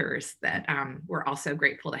experimenters that we're also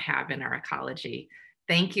grateful to have in our ecology.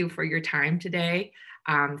 Thank you for your time today.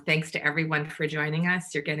 Thanks to everyone for joining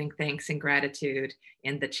us. You're getting thanks and gratitude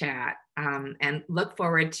in the chat. And look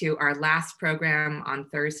forward to our last program on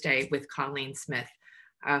Thursday with Colleen Smith.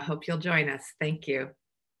 Hope you'll join us. Thank you.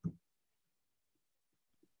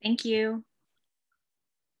 Thank you.